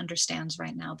 everyone understands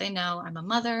right now. They know I'm a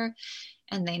mother,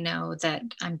 and they know that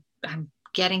I'm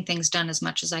getting things done as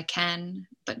much as I can.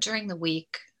 But during the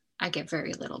week, I get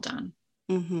very little done.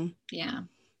 Yeah,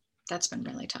 that's been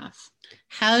really tough.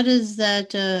 How does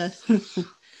that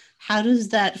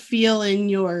feel in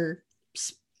your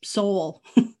soul?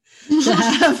 To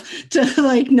have to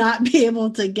like not be able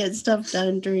to get stuff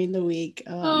done during the week.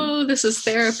 This is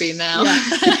therapy now.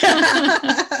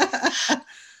 Yeah.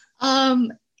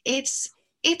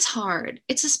 It's hard.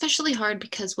 It's especially hard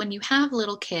because when you have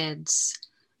little kids,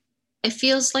 it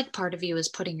feels like part of you is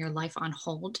putting your life on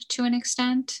hold to an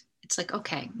extent. It's like,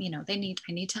 okay, I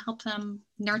need to help them,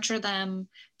 nurture them,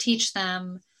 teach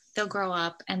them. They'll grow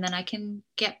up, and then I can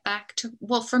get back to,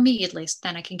 well, for me at least,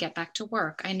 then I can get back to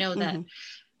work. I know that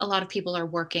a lot of people are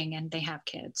working and they have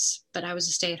kids, but I was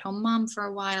a stay-at-home mom for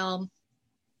a while.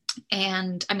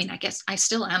 And I mean, I guess I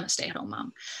still am a stay-at-home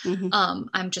mom.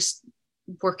 I'm just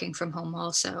working from home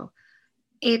also.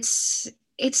 It's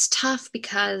tough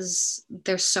because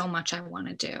there's so much I want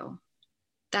to do.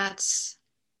 That's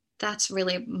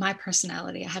really my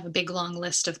personality. I have a big long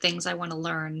list of things I want to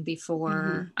learn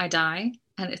before I die.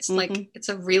 And it's like, it's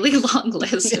a really long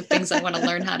list of things I want to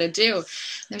learn how to do.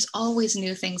 There's always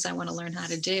new things I want to learn how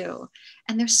to do.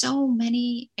 And there's so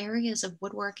many areas of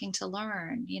woodworking to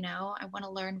learn. I want to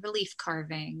learn relief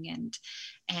carving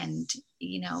and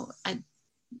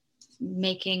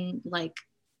making, like,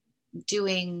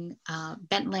 doing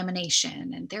bent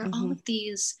lamination. And there are all of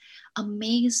these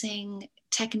amazing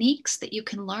techniques that you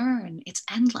can learn. It's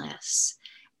endless.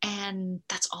 And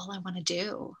that's all I want to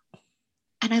do.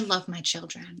 And I love my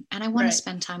children, and I want to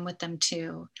spend time with them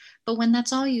too. But when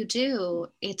that's all you do,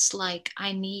 it's like,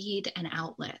 I need an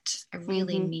outlet. I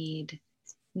really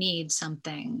need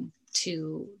something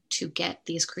to get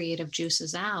these creative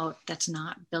juices out that's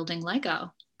not building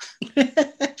Lego,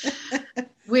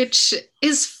 which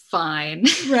is fine.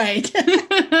 Right.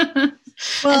 Well,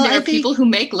 and there are people who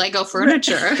make Lego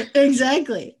furniture.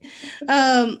 Exactly.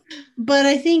 But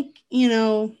I think,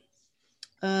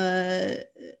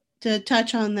 to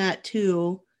touch on that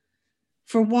too,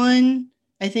 for one,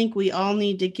 I think we all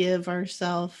need to give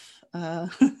ourselves, I'm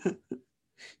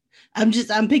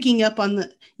picking up on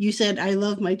you said, I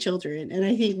love my children. And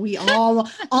I think we all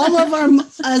of our,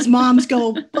 as moms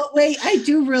go, but wait, I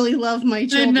do really love my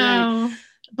children. I know.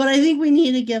 But I think we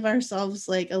need to give ourselves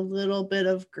like a little bit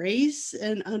of grace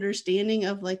and understanding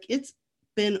of, like, it's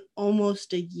been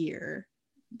almost a year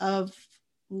of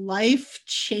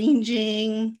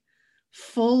life-changing,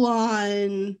 full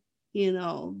on,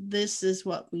 this is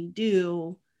what we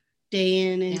do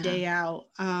day in and day out.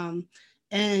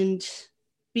 And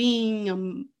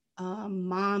being a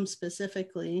mom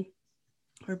specifically,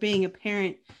 or being a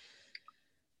parent,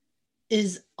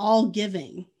 is all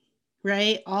giving,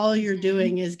 right? All you're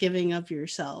doing is giving of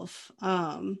yourself,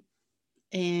 and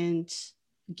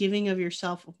giving of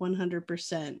yourself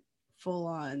 100%. Full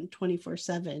on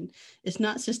 24/7 is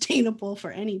not sustainable for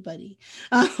anybody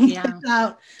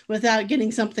without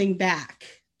getting something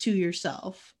back to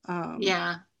yourself.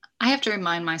 I have to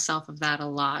remind myself of that a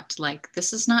lot. Like,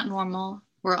 this is not normal.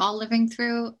 We're all living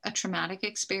through a traumatic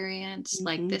experience.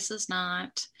 Like, this is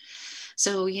not.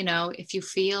 So, if you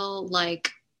feel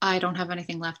like I don't have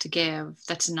anything left to give,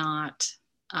 that's not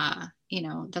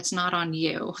that's not on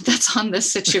you. That's on the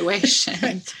situation.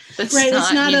 Right.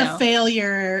 It's not a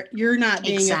failure. You're not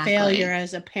being a failure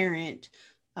as a parent.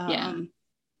 I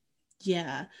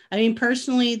mean,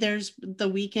 personally,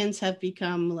 the weekends have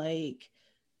become like,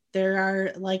 there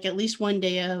are like at least one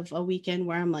day of a weekend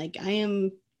where I'm like,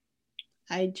 I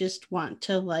just want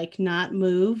to like not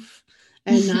move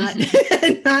and not,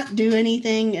 not do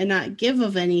anything and not give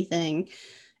of anything.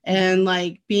 And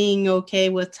like being okay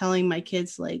with telling my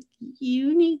kids, like,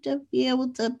 you need to be able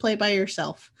to play by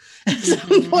yourself at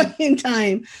some point in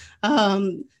time,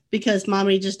 because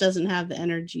mommy just doesn't have the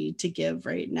energy to give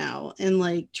right now. And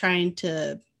like trying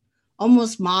to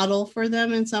almost model for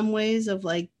them in some ways of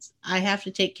like, I have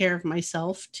to take care of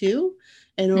myself too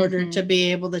in order to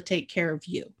be able to take care of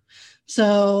you.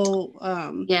 So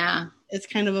it's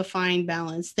kind of a fine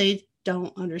balance. They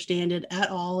don't understand it at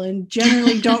all and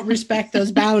generally don't respect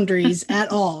those boundaries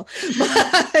at all.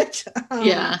 But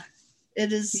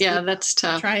it is that's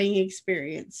tough. Trying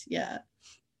experience.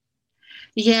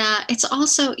 Yeah, it's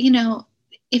also,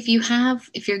 if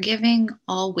you're giving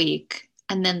all week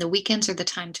and then the weekends are the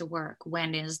time to work,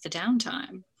 when is the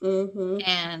downtime? Mm-hmm.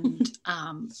 And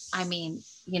I mean,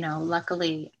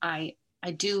 luckily I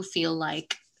do feel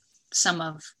like some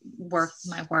of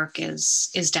my work is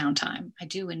downtime. I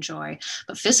do enjoy,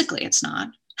 but physically it's not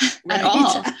at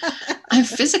all.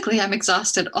 I'm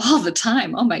exhausted all the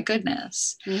time. Oh my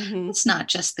goodness. Mm-hmm. It's not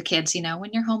just the kids,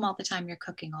 when you're home all the time, you're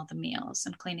cooking all the meals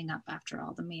and cleaning up after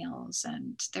all the meals.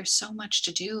 And there's so much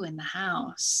to do in the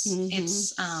house.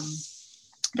 Mm-hmm.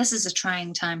 This is a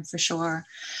trying time for sure.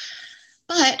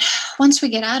 But once we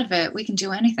get out of it, we can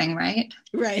do anything, right?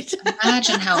 Right.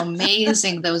 Imagine how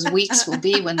amazing those weeks will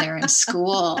be when they're in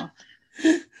school.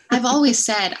 I've always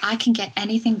said I can get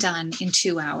anything done in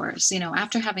 2 hours.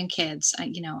 After having kids,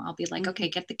 I'll be like, okay,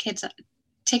 take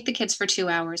the kids for 2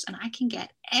 hours and I can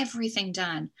get everything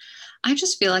done. I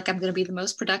just feel like I'm going to be the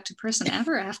most productive person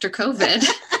ever after COVID.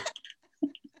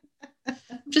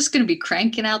 I'm just going to be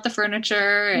cranking out the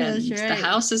furniture and the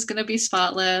house is going to be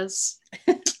spotless.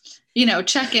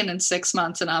 Check in 6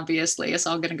 months and obviously it's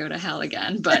all going to go to hell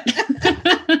again, but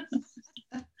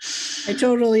I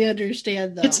totally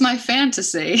understand though. It's my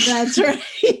fantasy. That's right.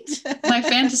 My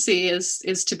fantasy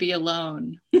is to be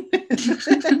alone.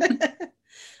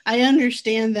 I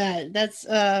understand that. That's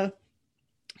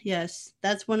yes,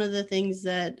 that's one of the things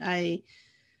that I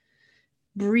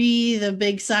breathe a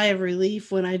big sigh of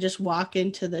relief when I just walk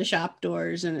into the shop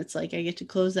doors and it's like I get to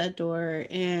close that door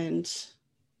and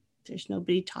there's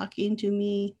nobody talking to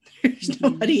me. There's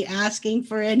nobody asking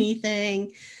for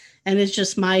anything. And it's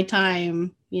just my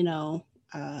time,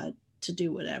 to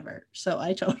do whatever. So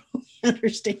I totally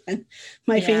understand.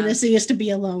 My fantasy is to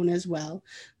be alone as well.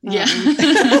 Yeah.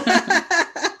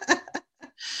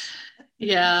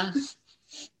 Yeah.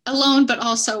 Alone, but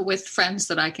also with friends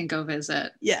that I can go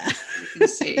visit. Yeah. You can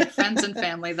see friends and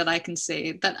family that I can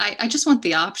see. That I just want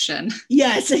the option.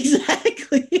 Yes,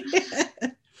 exactly.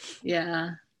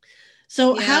 Yeah.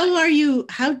 So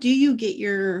how do you get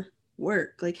your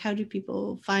work? Like, how do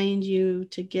people find you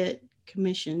to get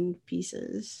commissioned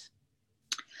pieces?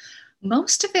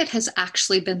 Most of it has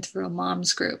actually been through a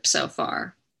mom's group so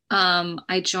far.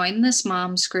 I joined this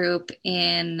mom's group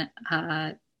in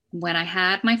when I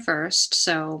had my first,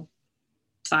 so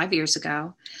 5 years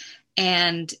ago.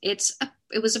 And it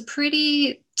was a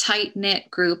pretty tight-knit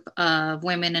group of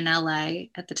women in LA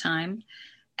at the time.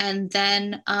 And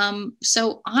then,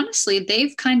 so honestly,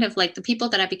 they've kind of like the people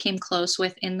that I became close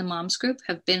with in the moms group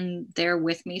have been there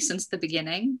with me since the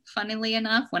beginning, funnily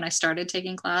enough, when I started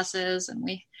taking classes and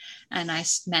I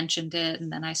mentioned it,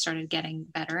 and then I started getting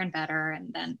better and better,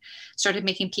 and then started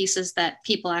making pieces that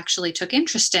people actually took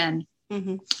interest in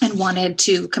and wanted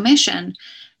to commission.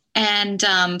 And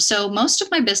so most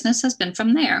of my business has been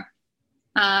from there,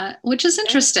 which is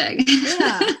interesting.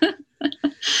 Yeah.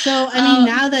 So, I mean,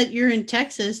 now that you're in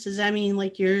Texas, does that mean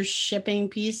like you're shipping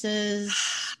pieces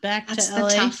back to LA? That's the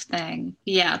tough thing.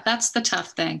 Yeah, that's the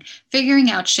tough thing. Figuring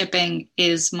out shipping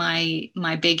is my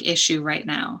big issue right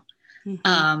now.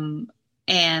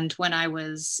 And when I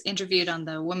was interviewed on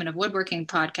the Women of Woodworking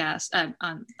podcast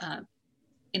on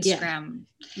Instagram,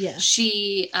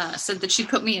 she said that she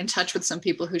put me in touch with some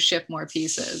people who ship more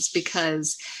pieces,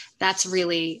 because that's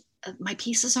really... my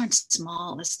pieces aren't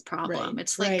small. That's the problem.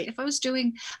 It's like if I was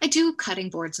I do cutting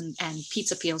boards and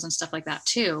pizza peels and stuff like that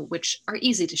too, which are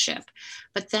easy to ship.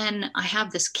 But then I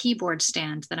have this keyboard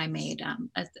stand that I made.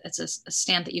 It's a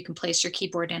stand that you can place your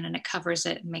keyboard in, and it covers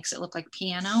it and makes it look like a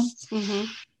piano.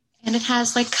 And it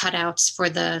has like cutouts for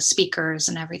the speakers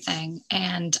and everything.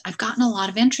 And I've gotten a lot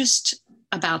of interest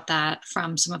about that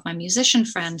from some of my musician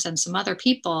friends and some other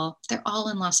people. They're all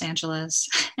in Los Angeles.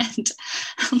 And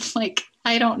I'm like,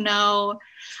 I don't know.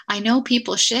 I know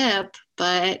people ship,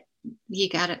 but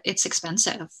it's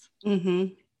expensive.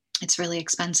 It's really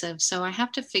expensive. So I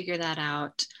have to figure that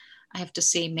out. I have to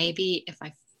see maybe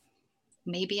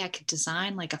I could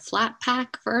design like a flat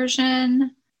pack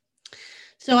version.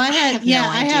 So I have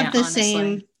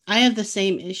the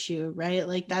same issue, right?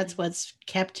 Like that's what's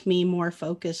kept me more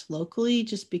focused locally,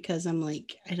 just because I'm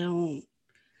like,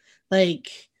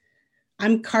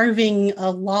 I'm carving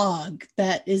a log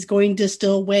that is going to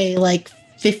still weigh like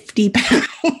 50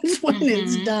 pounds when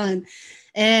it's done.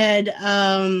 And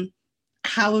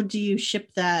how do you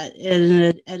ship that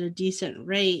at a decent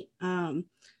rate? And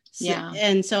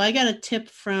so I got a tip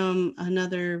from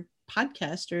another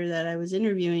podcaster that I was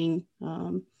interviewing.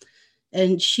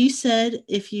 And she said,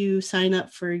 if you sign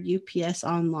up for UPS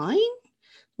online,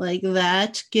 like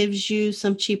that gives you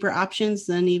some cheaper options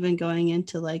than even going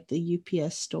into like the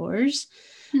UPS stores.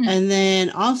 And then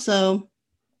also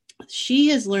she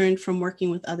has learned from working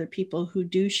with other people who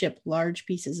do ship large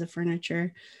pieces of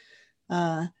furniture,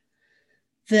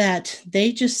 that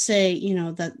they just say,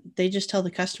 that they just tell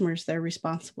the customers they're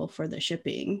responsible for the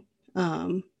shipping.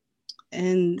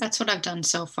 And that's what I've done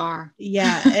so far.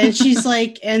 Yeah. And she's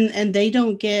like, and they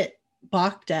don't get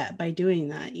balked at by doing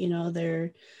that.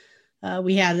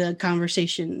 We had a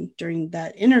conversation during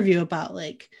that interview about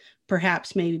like,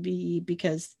 perhaps maybe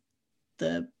because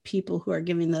the people who are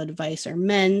giving the advice are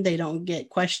men, they don't get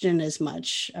questioned as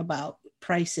much about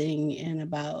pricing and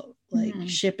about like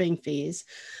shipping fees.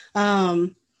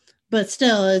 But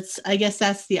still, I guess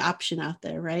that's the option out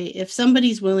there, right? If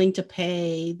somebody's willing to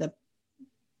pay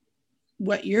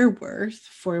what you're worth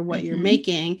for what you're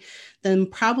making, then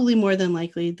probably more than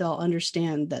likely they'll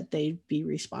understand that they'd be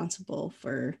responsible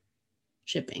for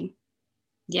shipping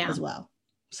as well.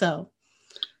 So,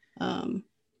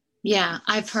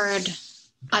 I've heard,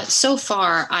 so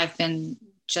far I've been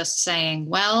just saying,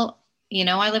 well,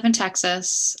 I live in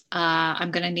Texas. I'm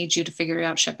going to need you to figure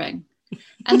out shipping.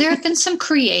 And there have been some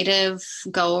creative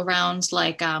go-arounds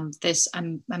like this.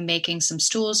 I'm making some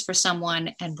stools for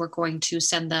someone and we're going to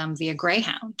send them via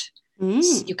Greyhound.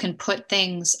 So you can put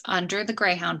things under the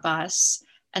Greyhound bus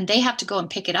and they have to go and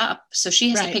pick it up. So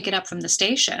she has to pick it up from the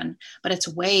station, but it's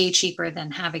way cheaper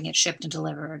than having it shipped and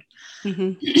delivered.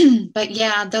 But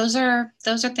yeah, those are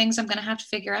things I'm going to have to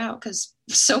figure out because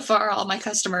so far all my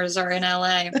customers are in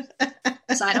LA.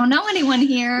 So I don't know anyone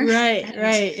here.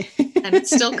 Right. And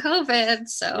it's still COVID.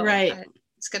 So right.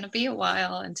 It's going to be a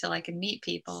while until I can meet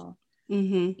people.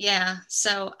 Yeah.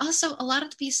 So also a lot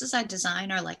of the pieces I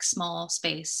design are like small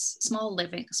space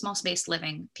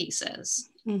living pieces.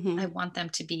 I want them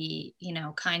to be,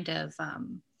 kind of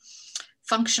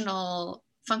functional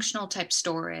type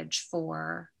storage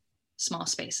for small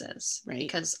spaces. Right.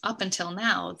 Because up until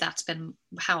now, that's been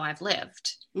how I've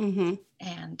lived. And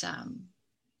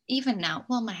even now,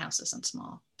 well, my house isn't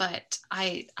small, but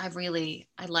I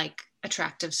like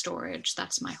attractive storage.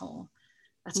 That's my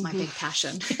big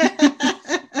passion.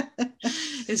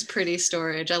 Is pretty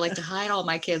storage. I like to hide all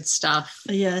my kids' stuff.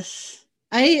 Yes.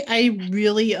 I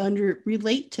really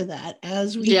relate to that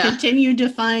as we continue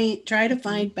to try to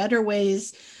find better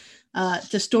ways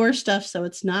to store stuff so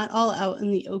it's not all out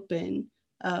in the open.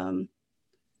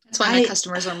 That's why my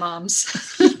customers are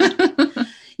moms.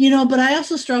 But I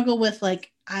also struggle with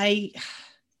like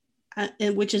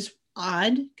which is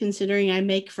odd considering I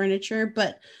make furniture,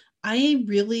 but I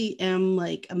really am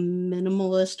like a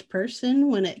minimalist person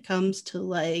when it comes to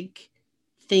like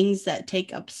things that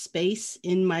take up space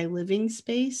in my living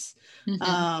space,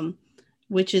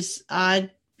 which is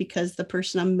odd because the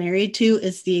person I'm married to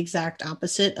is the exact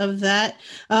opposite of that.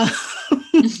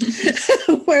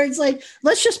 Where it's like,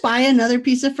 let's just buy another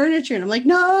piece of furniture. And I'm like,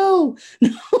 no,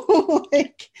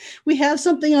 like we have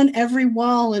something on every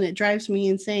wall and it drives me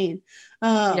insane.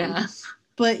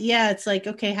 But yeah, it's like,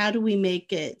 okay, how do we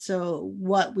make it so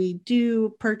what we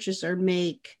do purchase or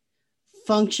make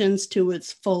functions to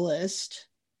its fullest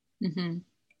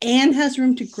and has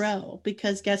room to grow?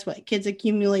 Because guess what? Kids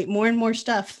accumulate more and more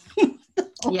stuff the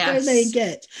older they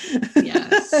get.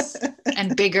 Yes.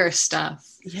 And bigger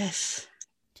stuff. Yes.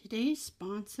 Today's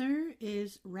sponsor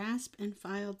is Rasp and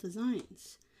File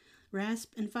Designs.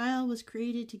 Rasp and File was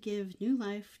created to give new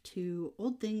life to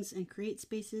old things and create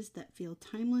spaces that feel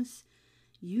timeless,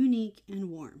 unique, and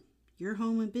warm. Your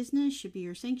home and business should be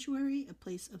your sanctuary, a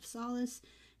place of solace,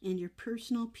 and your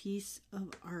personal piece of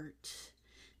art.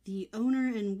 The owner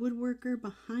and woodworker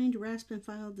behind Rasp and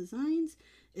File Designs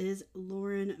is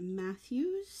Lauren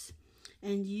Matthews,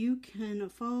 and you can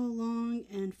follow along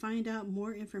and find out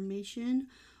more information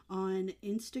on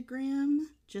Instagram.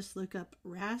 Just look up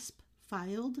Rasp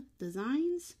Filed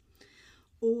Designs,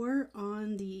 or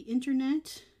on the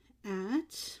internet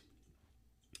at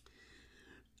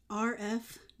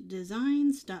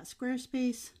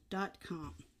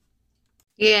rfdesigns.squarespace.com.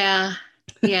 Yeah,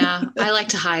 I like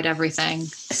to hide everything.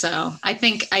 So I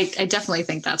definitely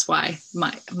think that's why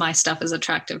my stuff is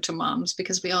attractive to moms,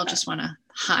 because we all just want to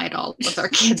hide all of our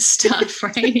kids' stuff,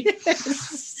 right?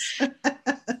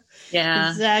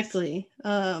 Yeah, exactly.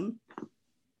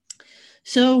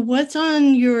 So what's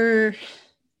on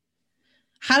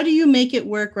how do you make it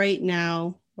work right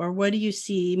now? Or what do you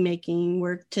see making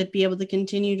work to be able to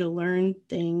continue to learn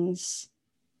things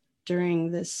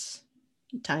during this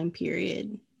time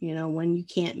period, when you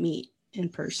can't meet in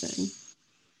person?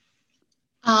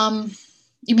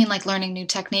 You mean like learning new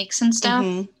techniques and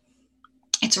stuff?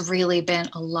 It's really been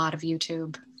a lot of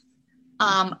YouTube.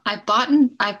 I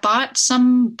bought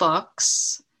some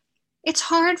books. It's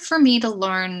hard for me to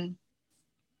learn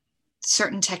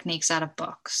certain techniques out of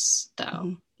books,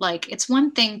 though. Like, it's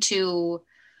one thing to,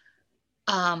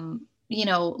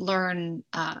 learn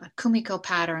Kumiko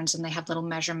patterns, and they have little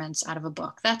measurements out of a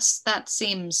book. That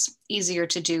seems easier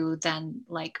to do than,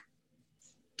 like,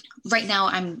 right now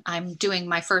I'm doing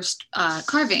my first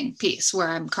carving piece where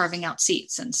I'm carving out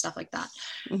seats and stuff like that.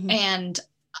 Mm-hmm. And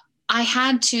I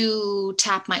had to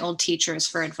tap my old teachers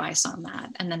for advice on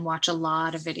that, and then watch a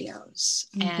lot of videos.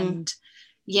 Mm-hmm. And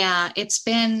yeah, it's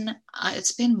been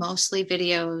mostly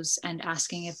videos and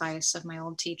asking advice of my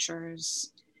old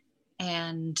teachers.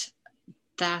 And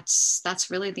that's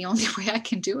really the only way I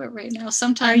can do it right now.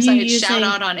 Sometimes I shout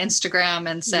out on Instagram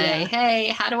and say, hey,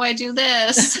 how do I do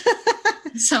this?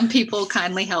 Some people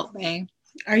kindly help me.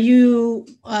 Are you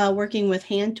working with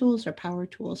hand tools or power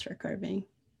tools for carving?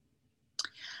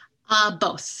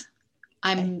 Both.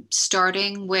 I'm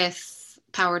starting with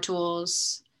power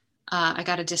tools. I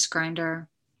got a disc grinder.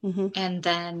 Mm-hmm. And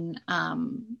then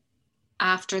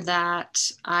after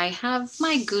that, I have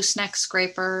my gooseneck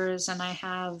scrapers, and I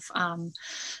have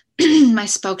my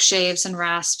spoke shaves and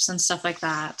rasps and stuff like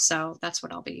that. So that's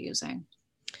what I'll be using.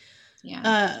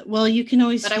 Yeah. Well, you can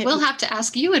always. But I will have to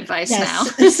ask you advice now.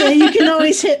 So you can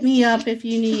always hit me up if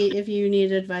you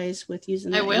need advice with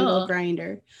using the angle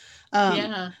grinder.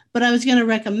 But I was going to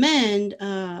recommend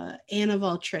Anna of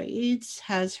All Trades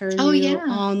has her new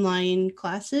online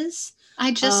classes.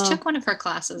 I just took one of her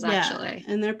classes, actually.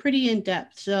 And they're pretty in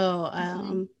depth. So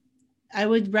I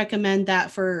would recommend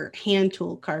that for hand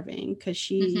tool carving, because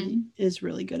she is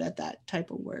really good at that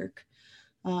type of work.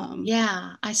 I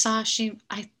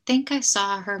think I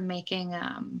saw her making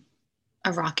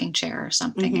a rocking chair or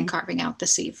something and carving out the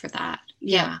seat for that.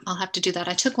 Yeah, I'll have to do that.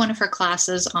 I took one of her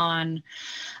classes on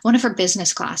one of her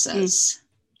business classes.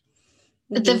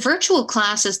 The virtual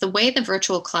classes, the way the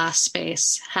virtual class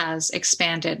space has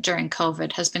expanded during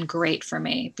COVID has been great for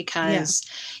me, because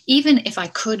even if I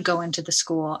could go into the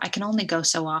school, I can only go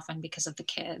so often because of the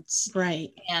kids.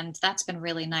 Right. And that's been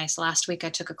really nice. Last week, I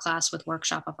took a class with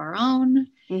Workshop of Our Own,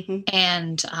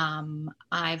 and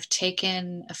I've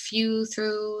taken a few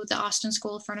through the Austin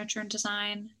School of Furniture and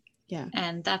Design. Yeah.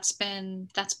 And that's been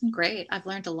great. I've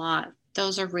learned a lot.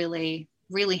 Those are really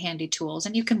handy tools,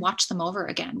 and you can watch them over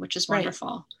again, which is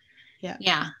wonderful. Right.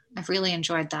 Yeah, I've really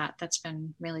enjoyed that. That's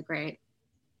been really great.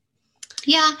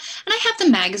 Yeah, and I have the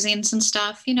magazines and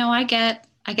stuff. You know, I get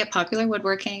Popular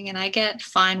Woodworking, and I get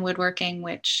Fine Woodworking,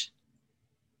 which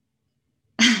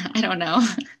I don't know.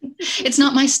 It's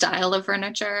not my style of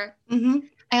furniture.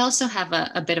 I also have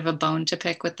a bit of a bone to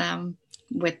pick with them,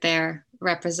 with their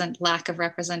lack of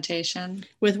representation.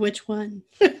 With which one?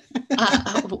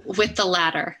 With the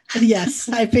latter. Yes,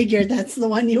 I figured that's the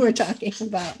one you were talking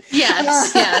about.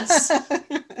 Yes.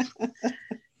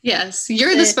 Yes,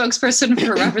 you're the spokesperson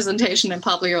for representation in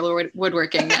Popular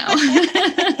Woodworking now.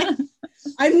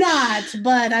 I'm not,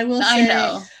 but I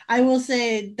will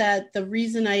say that the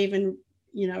reason I even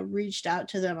reached out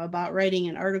to them about writing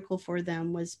an article for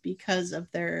them was because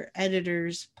of their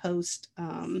editor's post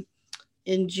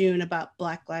in June about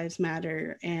Black Lives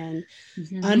Matter, and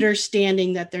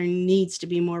understanding that there needs to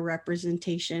be more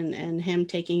representation, and him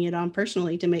taking it on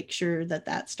personally to make sure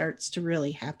that starts to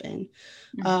really happen.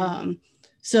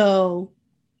 So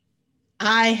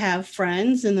I have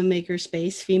friends in the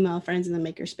makerspace, female friends in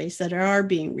the makerspace, that are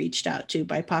being reached out to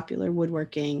by Popular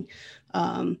Woodworking,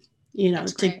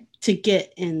 to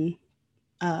get in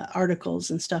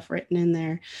articles and stuff written in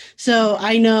there. So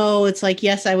I know it's like,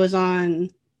 yes, I was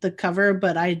on the cover,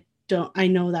 but I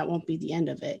know that won't be the end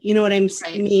of it. You know what I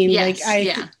mean? Yes,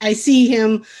 I see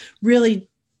him really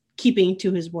keeping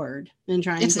to his word and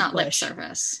trying it's to not push. Lip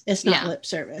service. It's not lip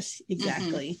service.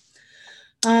 Exactly.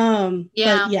 That's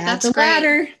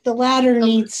the ladder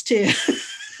needs to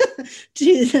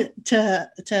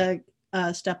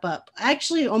step up.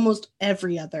 Actually, almost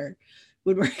every other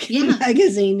woodworking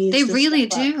magazine needs to step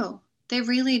up. They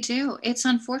really do. It's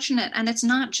unfortunate. And it's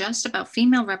not just about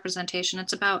female representation.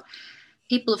 It's about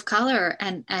people of color.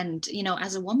 And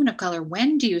as a woman of color,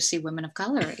 when do you see women of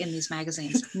color in these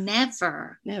magazines?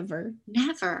 Never.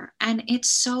 And it's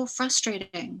so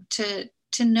frustrating to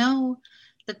know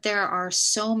that there are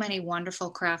so many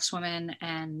wonderful craftswomen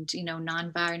and,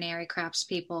 non-binary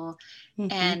craftspeople,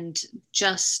 and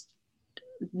just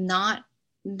not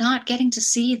getting to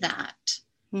see that.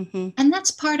 And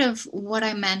that's part of what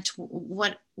I meant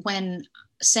when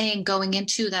saying going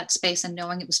into that space and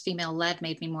knowing it was female led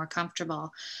made me more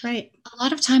comfortable. Right. A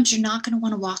lot of times you're not going to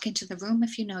want to walk into the room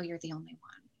if you know you're the only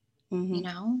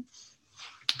one,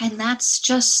 and that's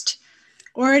just,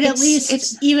 or at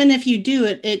least even if you do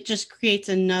it, it just creates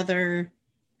another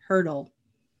hurdle.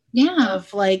 Yeah.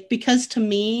 Of because to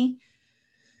me,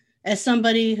 as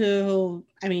somebody who,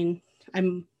 I'm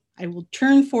I will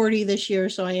turn 40 this year,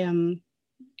 so I am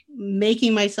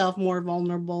making myself more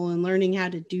vulnerable and learning how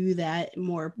to do that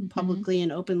more publicly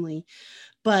and openly.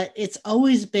 But it's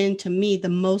always been, to me, the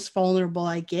most vulnerable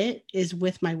I get is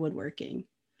with my woodworking.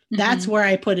 That's where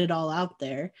I put it all out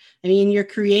there. I mean, you're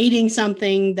creating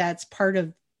something that's part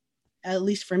of, at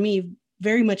least for me,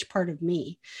 very much part of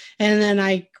me. And then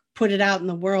I put it out in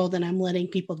the world and I'm letting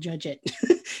people judge it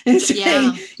and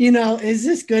say, you know, is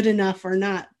this good enough or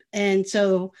not? And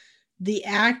so the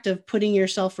act of putting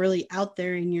yourself really out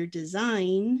there in your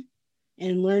design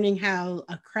and learning how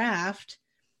a craft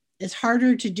is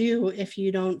harder to do if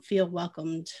you don't feel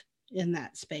welcomed in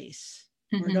that space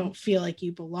or don't feel like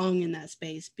you belong in that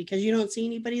space because you don't see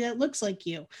anybody that looks like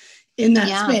you in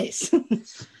that space.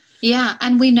 Yeah.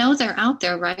 And we know they're out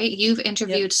there, right? You've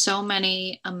interviewed so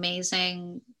many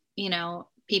amazing, you know,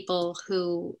 people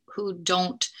who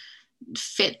don't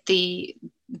fit the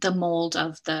mold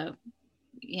of the,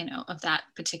 you know, of that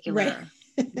particular,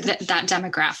 that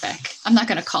demographic. I'm not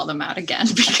going to call them out again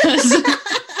because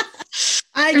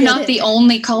they're not the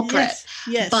only culprit,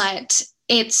 but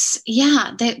it's,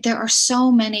 there are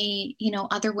so many, you know,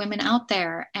 other women out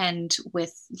there, and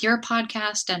with your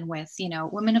podcast and with, you know,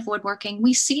 Women of Woodworking,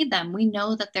 we see them, we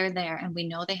know that they're there, and we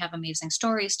know they have amazing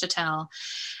stories to tell.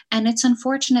 And it's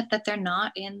unfortunate that they're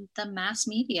not in the mass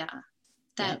media,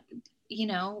 that, you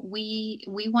know, we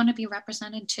want to be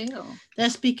represented too.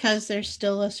 That's because there's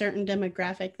still a certain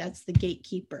demographic that's the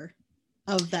gatekeeper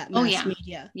of that mass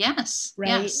media. Yes.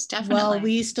 Right. Yes, definitely. Well,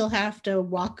 we still have to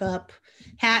walk up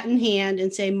hat in hand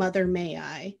and say, "Mother, may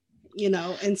I?" You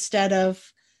know, instead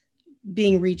of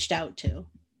being reached out to.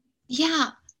 Yeah.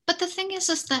 But the thing is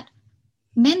that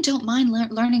men don't mind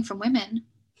learning from women.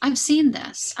 I've seen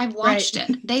this. I've watched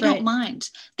it. They don't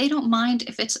mind. They don't mind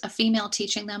if it's a female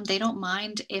teaching them. They don't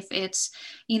mind if it's,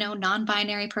 you know,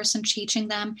 non-binary person teaching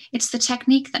them. It's the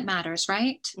technique that matters,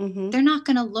 right? They're not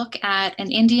going to look at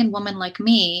an Indian woman like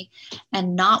me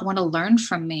and not want to learn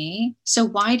from me. So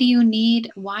why do you need,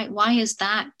 why is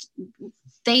that?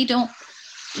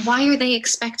 Why are they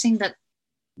expecting that,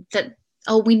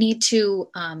 we need to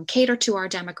cater to our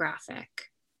demographic?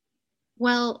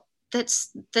 Well,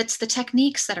 that's the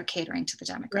techniques that are catering to the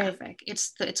demographic.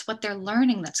 It's what they're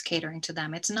learning that's catering to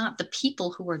them. It's not the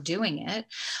people who are doing it.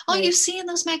 All you see in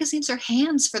those magazines are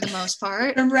hands for the most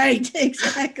part. Right,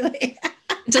 exactly.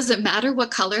 Does it matter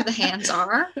what color the hands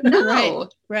are? No.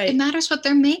 Right. It matters what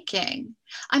they're making.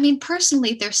 I mean,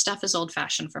 personally, their stuff is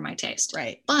old-fashioned for my taste.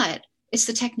 Right. But it's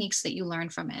the techniques that you learn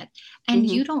from it. And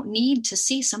you don't need to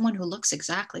see someone who looks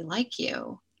exactly like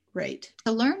you. Right.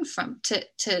 To learn from,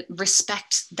 to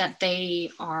respect that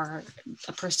they are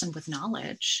a person with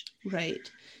knowledge. Right.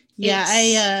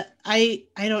 Yeah. I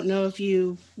don't know if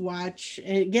you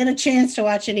get a chance to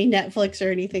watch any Netflix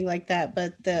or anything like that,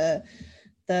 but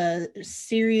the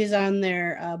series on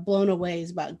there, Blown Away,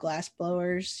 is about glass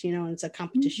blowers, you know, and it's a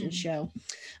competition show.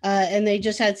 And they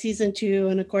just had season 2.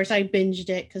 And of course I binged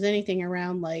it because anything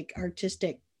around like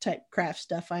artistic type craft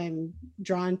stuff I'm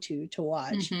drawn to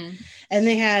watch. And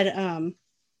they had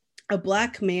a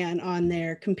black man on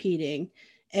there competing,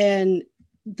 and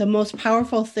the most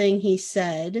powerful thing he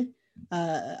said,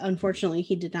 unfortunately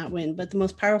he did not win, but the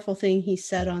most powerful thing he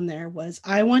said on there was,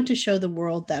 "I want to show the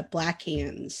world that black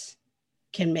hands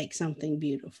can make something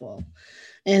beautiful."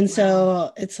 And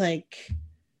so it's like,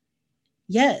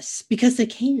 yes, because they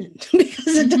can,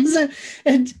 because it doesn't,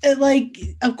 it like,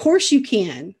 of course you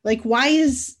can. Like, why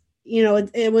is, you know,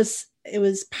 it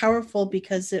was powerful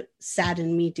because it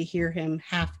saddened me to hear him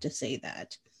have to say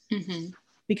that,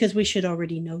 because we should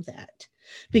already know that,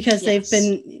 because they've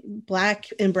been, black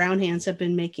and brown hands have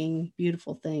been making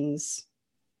beautiful things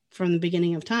from the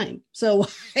beginning of time. So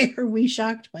why are we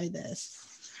shocked by this?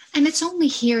 And it's only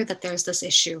here that there's this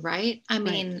issue, right? I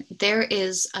mean, there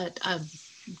is a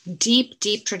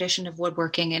deep tradition of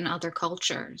woodworking in other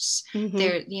cultures.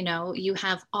 There, you know, you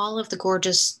have all of the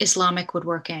gorgeous Islamic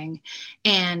woodworking,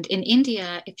 and in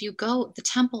India, if you go, the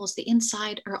temples, the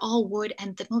inside are all wood,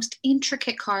 and the most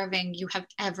intricate carving you have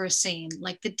ever seen.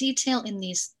 Like, the detail in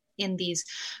these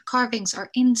carvings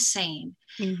are insane.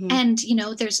 And, you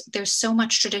know, there's so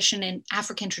much tradition in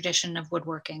African tradition of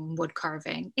woodworking, wood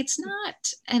carving. It's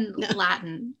not, and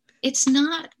Latin, it's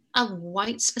not a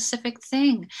white specific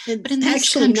thing, but in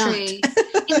this country,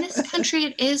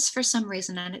 it is for some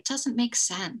reason, and it doesn't make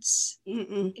sense.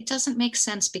 It doesn't make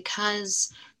sense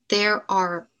because there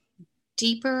are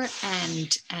deeper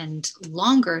and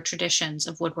longer traditions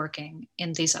of woodworking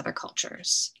in these other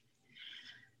cultures.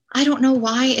 I don't know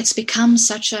why it's become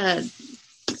such a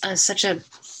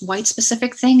white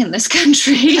specific thing in this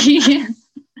country.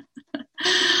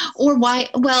 Or why,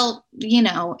 well, you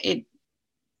know,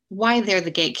 why they're the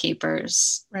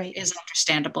gatekeepers Right. is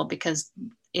understandable, because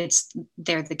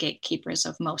they're the gatekeepers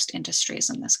of most industries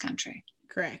in this country.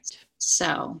 Correct.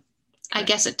 So I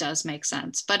guess it does make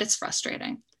sense, but it's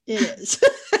frustrating. It is.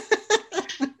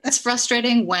 It's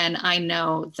frustrating when I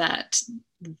know that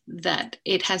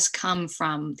it has come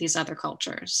from these other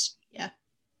cultures. Yeah.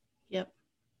 Yep.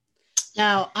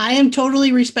 Now, I am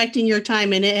totally respecting your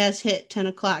time, and it has hit 10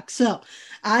 o'clock. So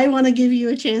I want to give you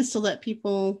a chance to let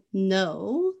people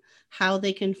know how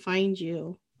they can find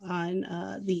you on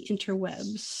the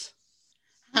interwebs.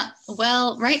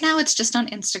 Well, right now it's just on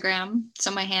Instagram. So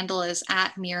my handle is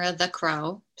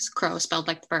 @MiraTheCrow. It's crow spelled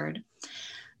like the bird.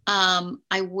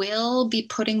 I will be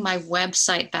putting my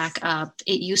website back up.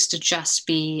 It used to just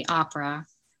be opera,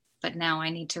 but now I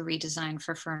need to redesign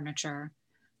for furniture.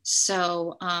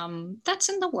 So that's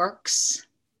in the works.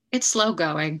 It's slow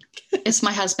going. It's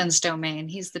my husband's domain.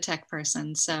 He's the tech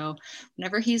person. So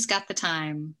whenever he's got the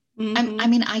time, I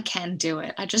mean, I can do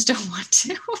it. I just don't want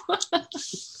to.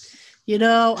 You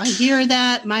know, I hear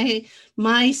that.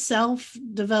 My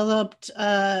self-developed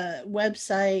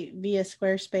website via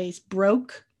Squarespace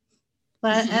broke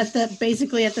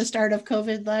basically at the start of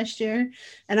COVID last year.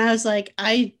 And I was like,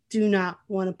 I do not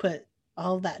want to put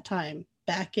all that time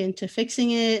back into fixing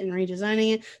it and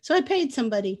redesigning it. So I paid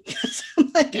somebody, because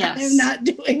I'm like, yes. I'm not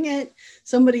doing it.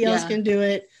 Somebody else can do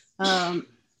it.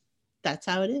 That's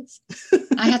how it is.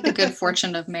 I had the good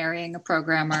fortune of marrying a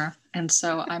programmer, and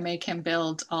so I make him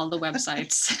build all the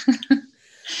websites.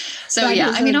 So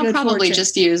that I mean, I'll probably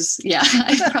just use my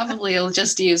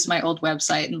old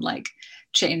website and like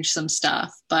change some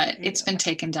stuff, but it's been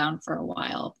taken down for a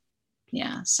while.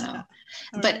 Yeah. So,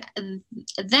 but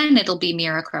then it'll be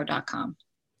miracrow.com.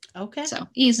 Okay. So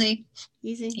easy.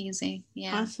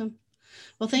 Yeah. Awesome.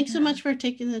 Well, thanks so much for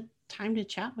taking the time to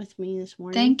chat with me this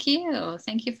morning. Thank you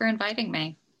for inviting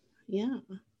me. Yeah.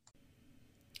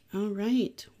 All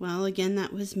right. Well, again,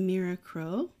 that was Mira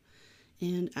Crow,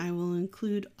 and I will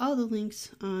include all the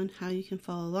links on how you can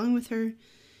follow along with her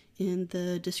in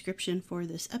the description for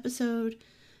this episode,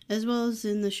 as well as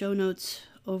in the show notes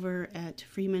over at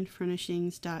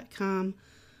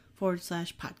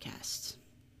freemanfurnishings.com/podcasts.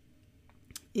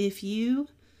 If you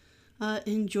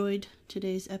enjoyed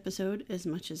today's episode as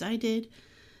much as I did,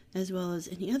 as well as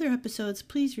any other episodes,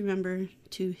 please remember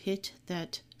to hit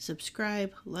that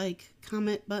subscribe, like,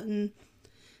 comment button.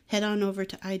 Head on over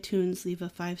to iTunes, leave a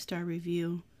 5-star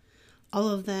review. All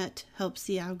of that helps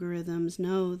the algorithms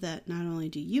know that not only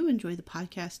do you enjoy the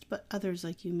podcast, but others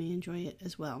like you may enjoy it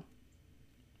as well.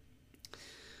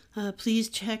 Please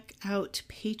check out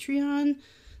Patreon,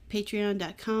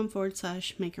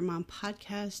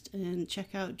 patreon.com/MakerMomPodcast, and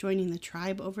check out joining the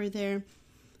tribe over there.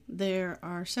 There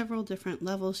are several different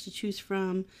levels to choose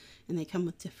from, and they come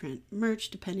with different merch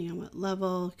depending on what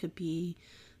level. It could be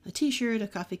a t-shirt, a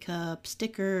coffee cup,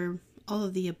 sticker, all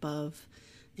of the above.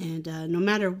 And no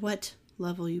matter what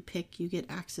level you pick, you get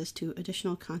access to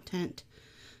additional content,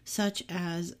 such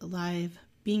as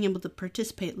being able to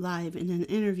participate live in an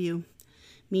interview.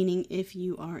 Meaning if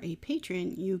you are a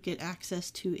patron, you get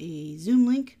access to a Zoom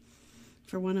link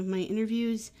for one of my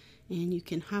interviews, and you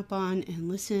can hop on and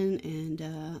listen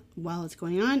and while it's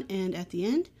going on, and at the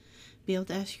end be able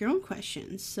to ask your own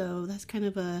questions. So that's kind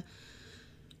of a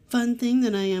fun thing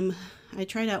that I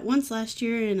tried out once last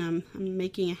year, and I'm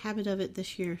making a habit of it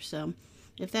this year. So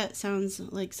if that sounds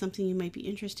like something you might be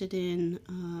interested in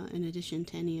addition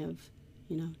to any of,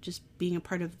 just being a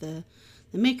part of the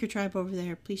Maker Tribe over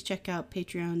there, please check out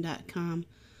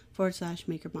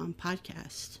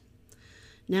patreon.com/MakerMomPodcast.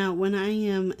 Now, when I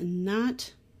am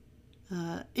not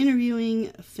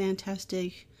interviewing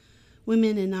fantastic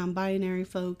women and non-binary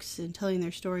folks and telling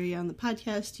their story on the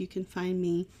podcast, you can find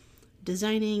me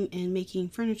designing and making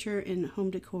furniture and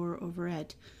home decor over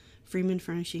at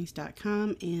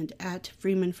freemanfurnishings.com and at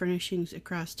Freeman Furnishings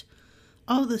across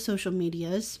all the social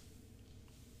medias.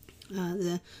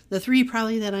 The three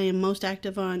probably that I am most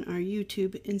active on are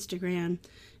YouTube, Instagram,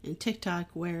 and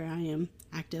TikTok, where I am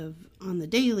active on the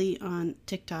daily on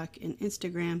TikTok and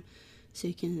Instagram, so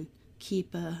you can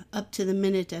keep up to the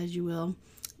minute, as you will,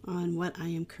 on what I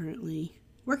am currently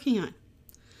working on.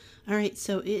 All right,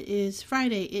 so it is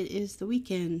Friday. It is the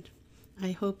weekend.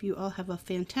 I hope you all have a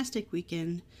fantastic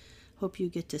weekend. Hope you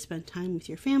get to spend time with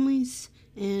your families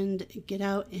and get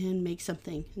out and make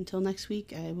something. Until next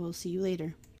week, I will see you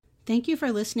later. Thank you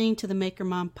for listening to the Maker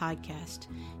Mom podcast.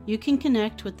 You can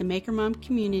connect with the Maker Mom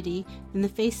community in the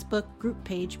Facebook group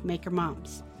page Maker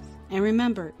Moms. And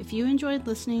remember, if you enjoyed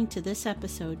listening to this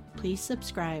episode, please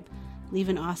subscribe, leave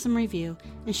an awesome review,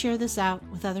 and share this out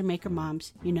with other Maker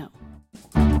Moms you know.